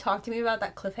especially talk to me about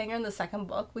that cliffhanger in the second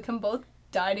book. We can both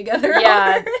die together.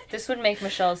 Yeah, over it. this would make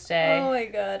Michelle's day. Oh my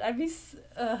god, I'd be.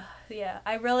 Yeah,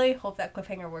 I really hope that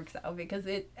cliffhanger works out because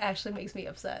it actually makes me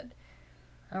upset.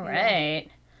 All right.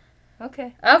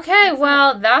 Okay. Okay,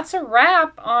 that's a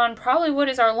wrap on probably what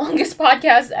is our longest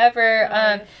podcast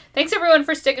ever. Thanks everyone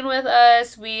for sticking with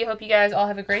us. We hope you guys all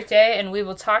have a great day, and we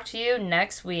will talk to you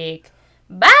next week.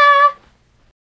 Bye!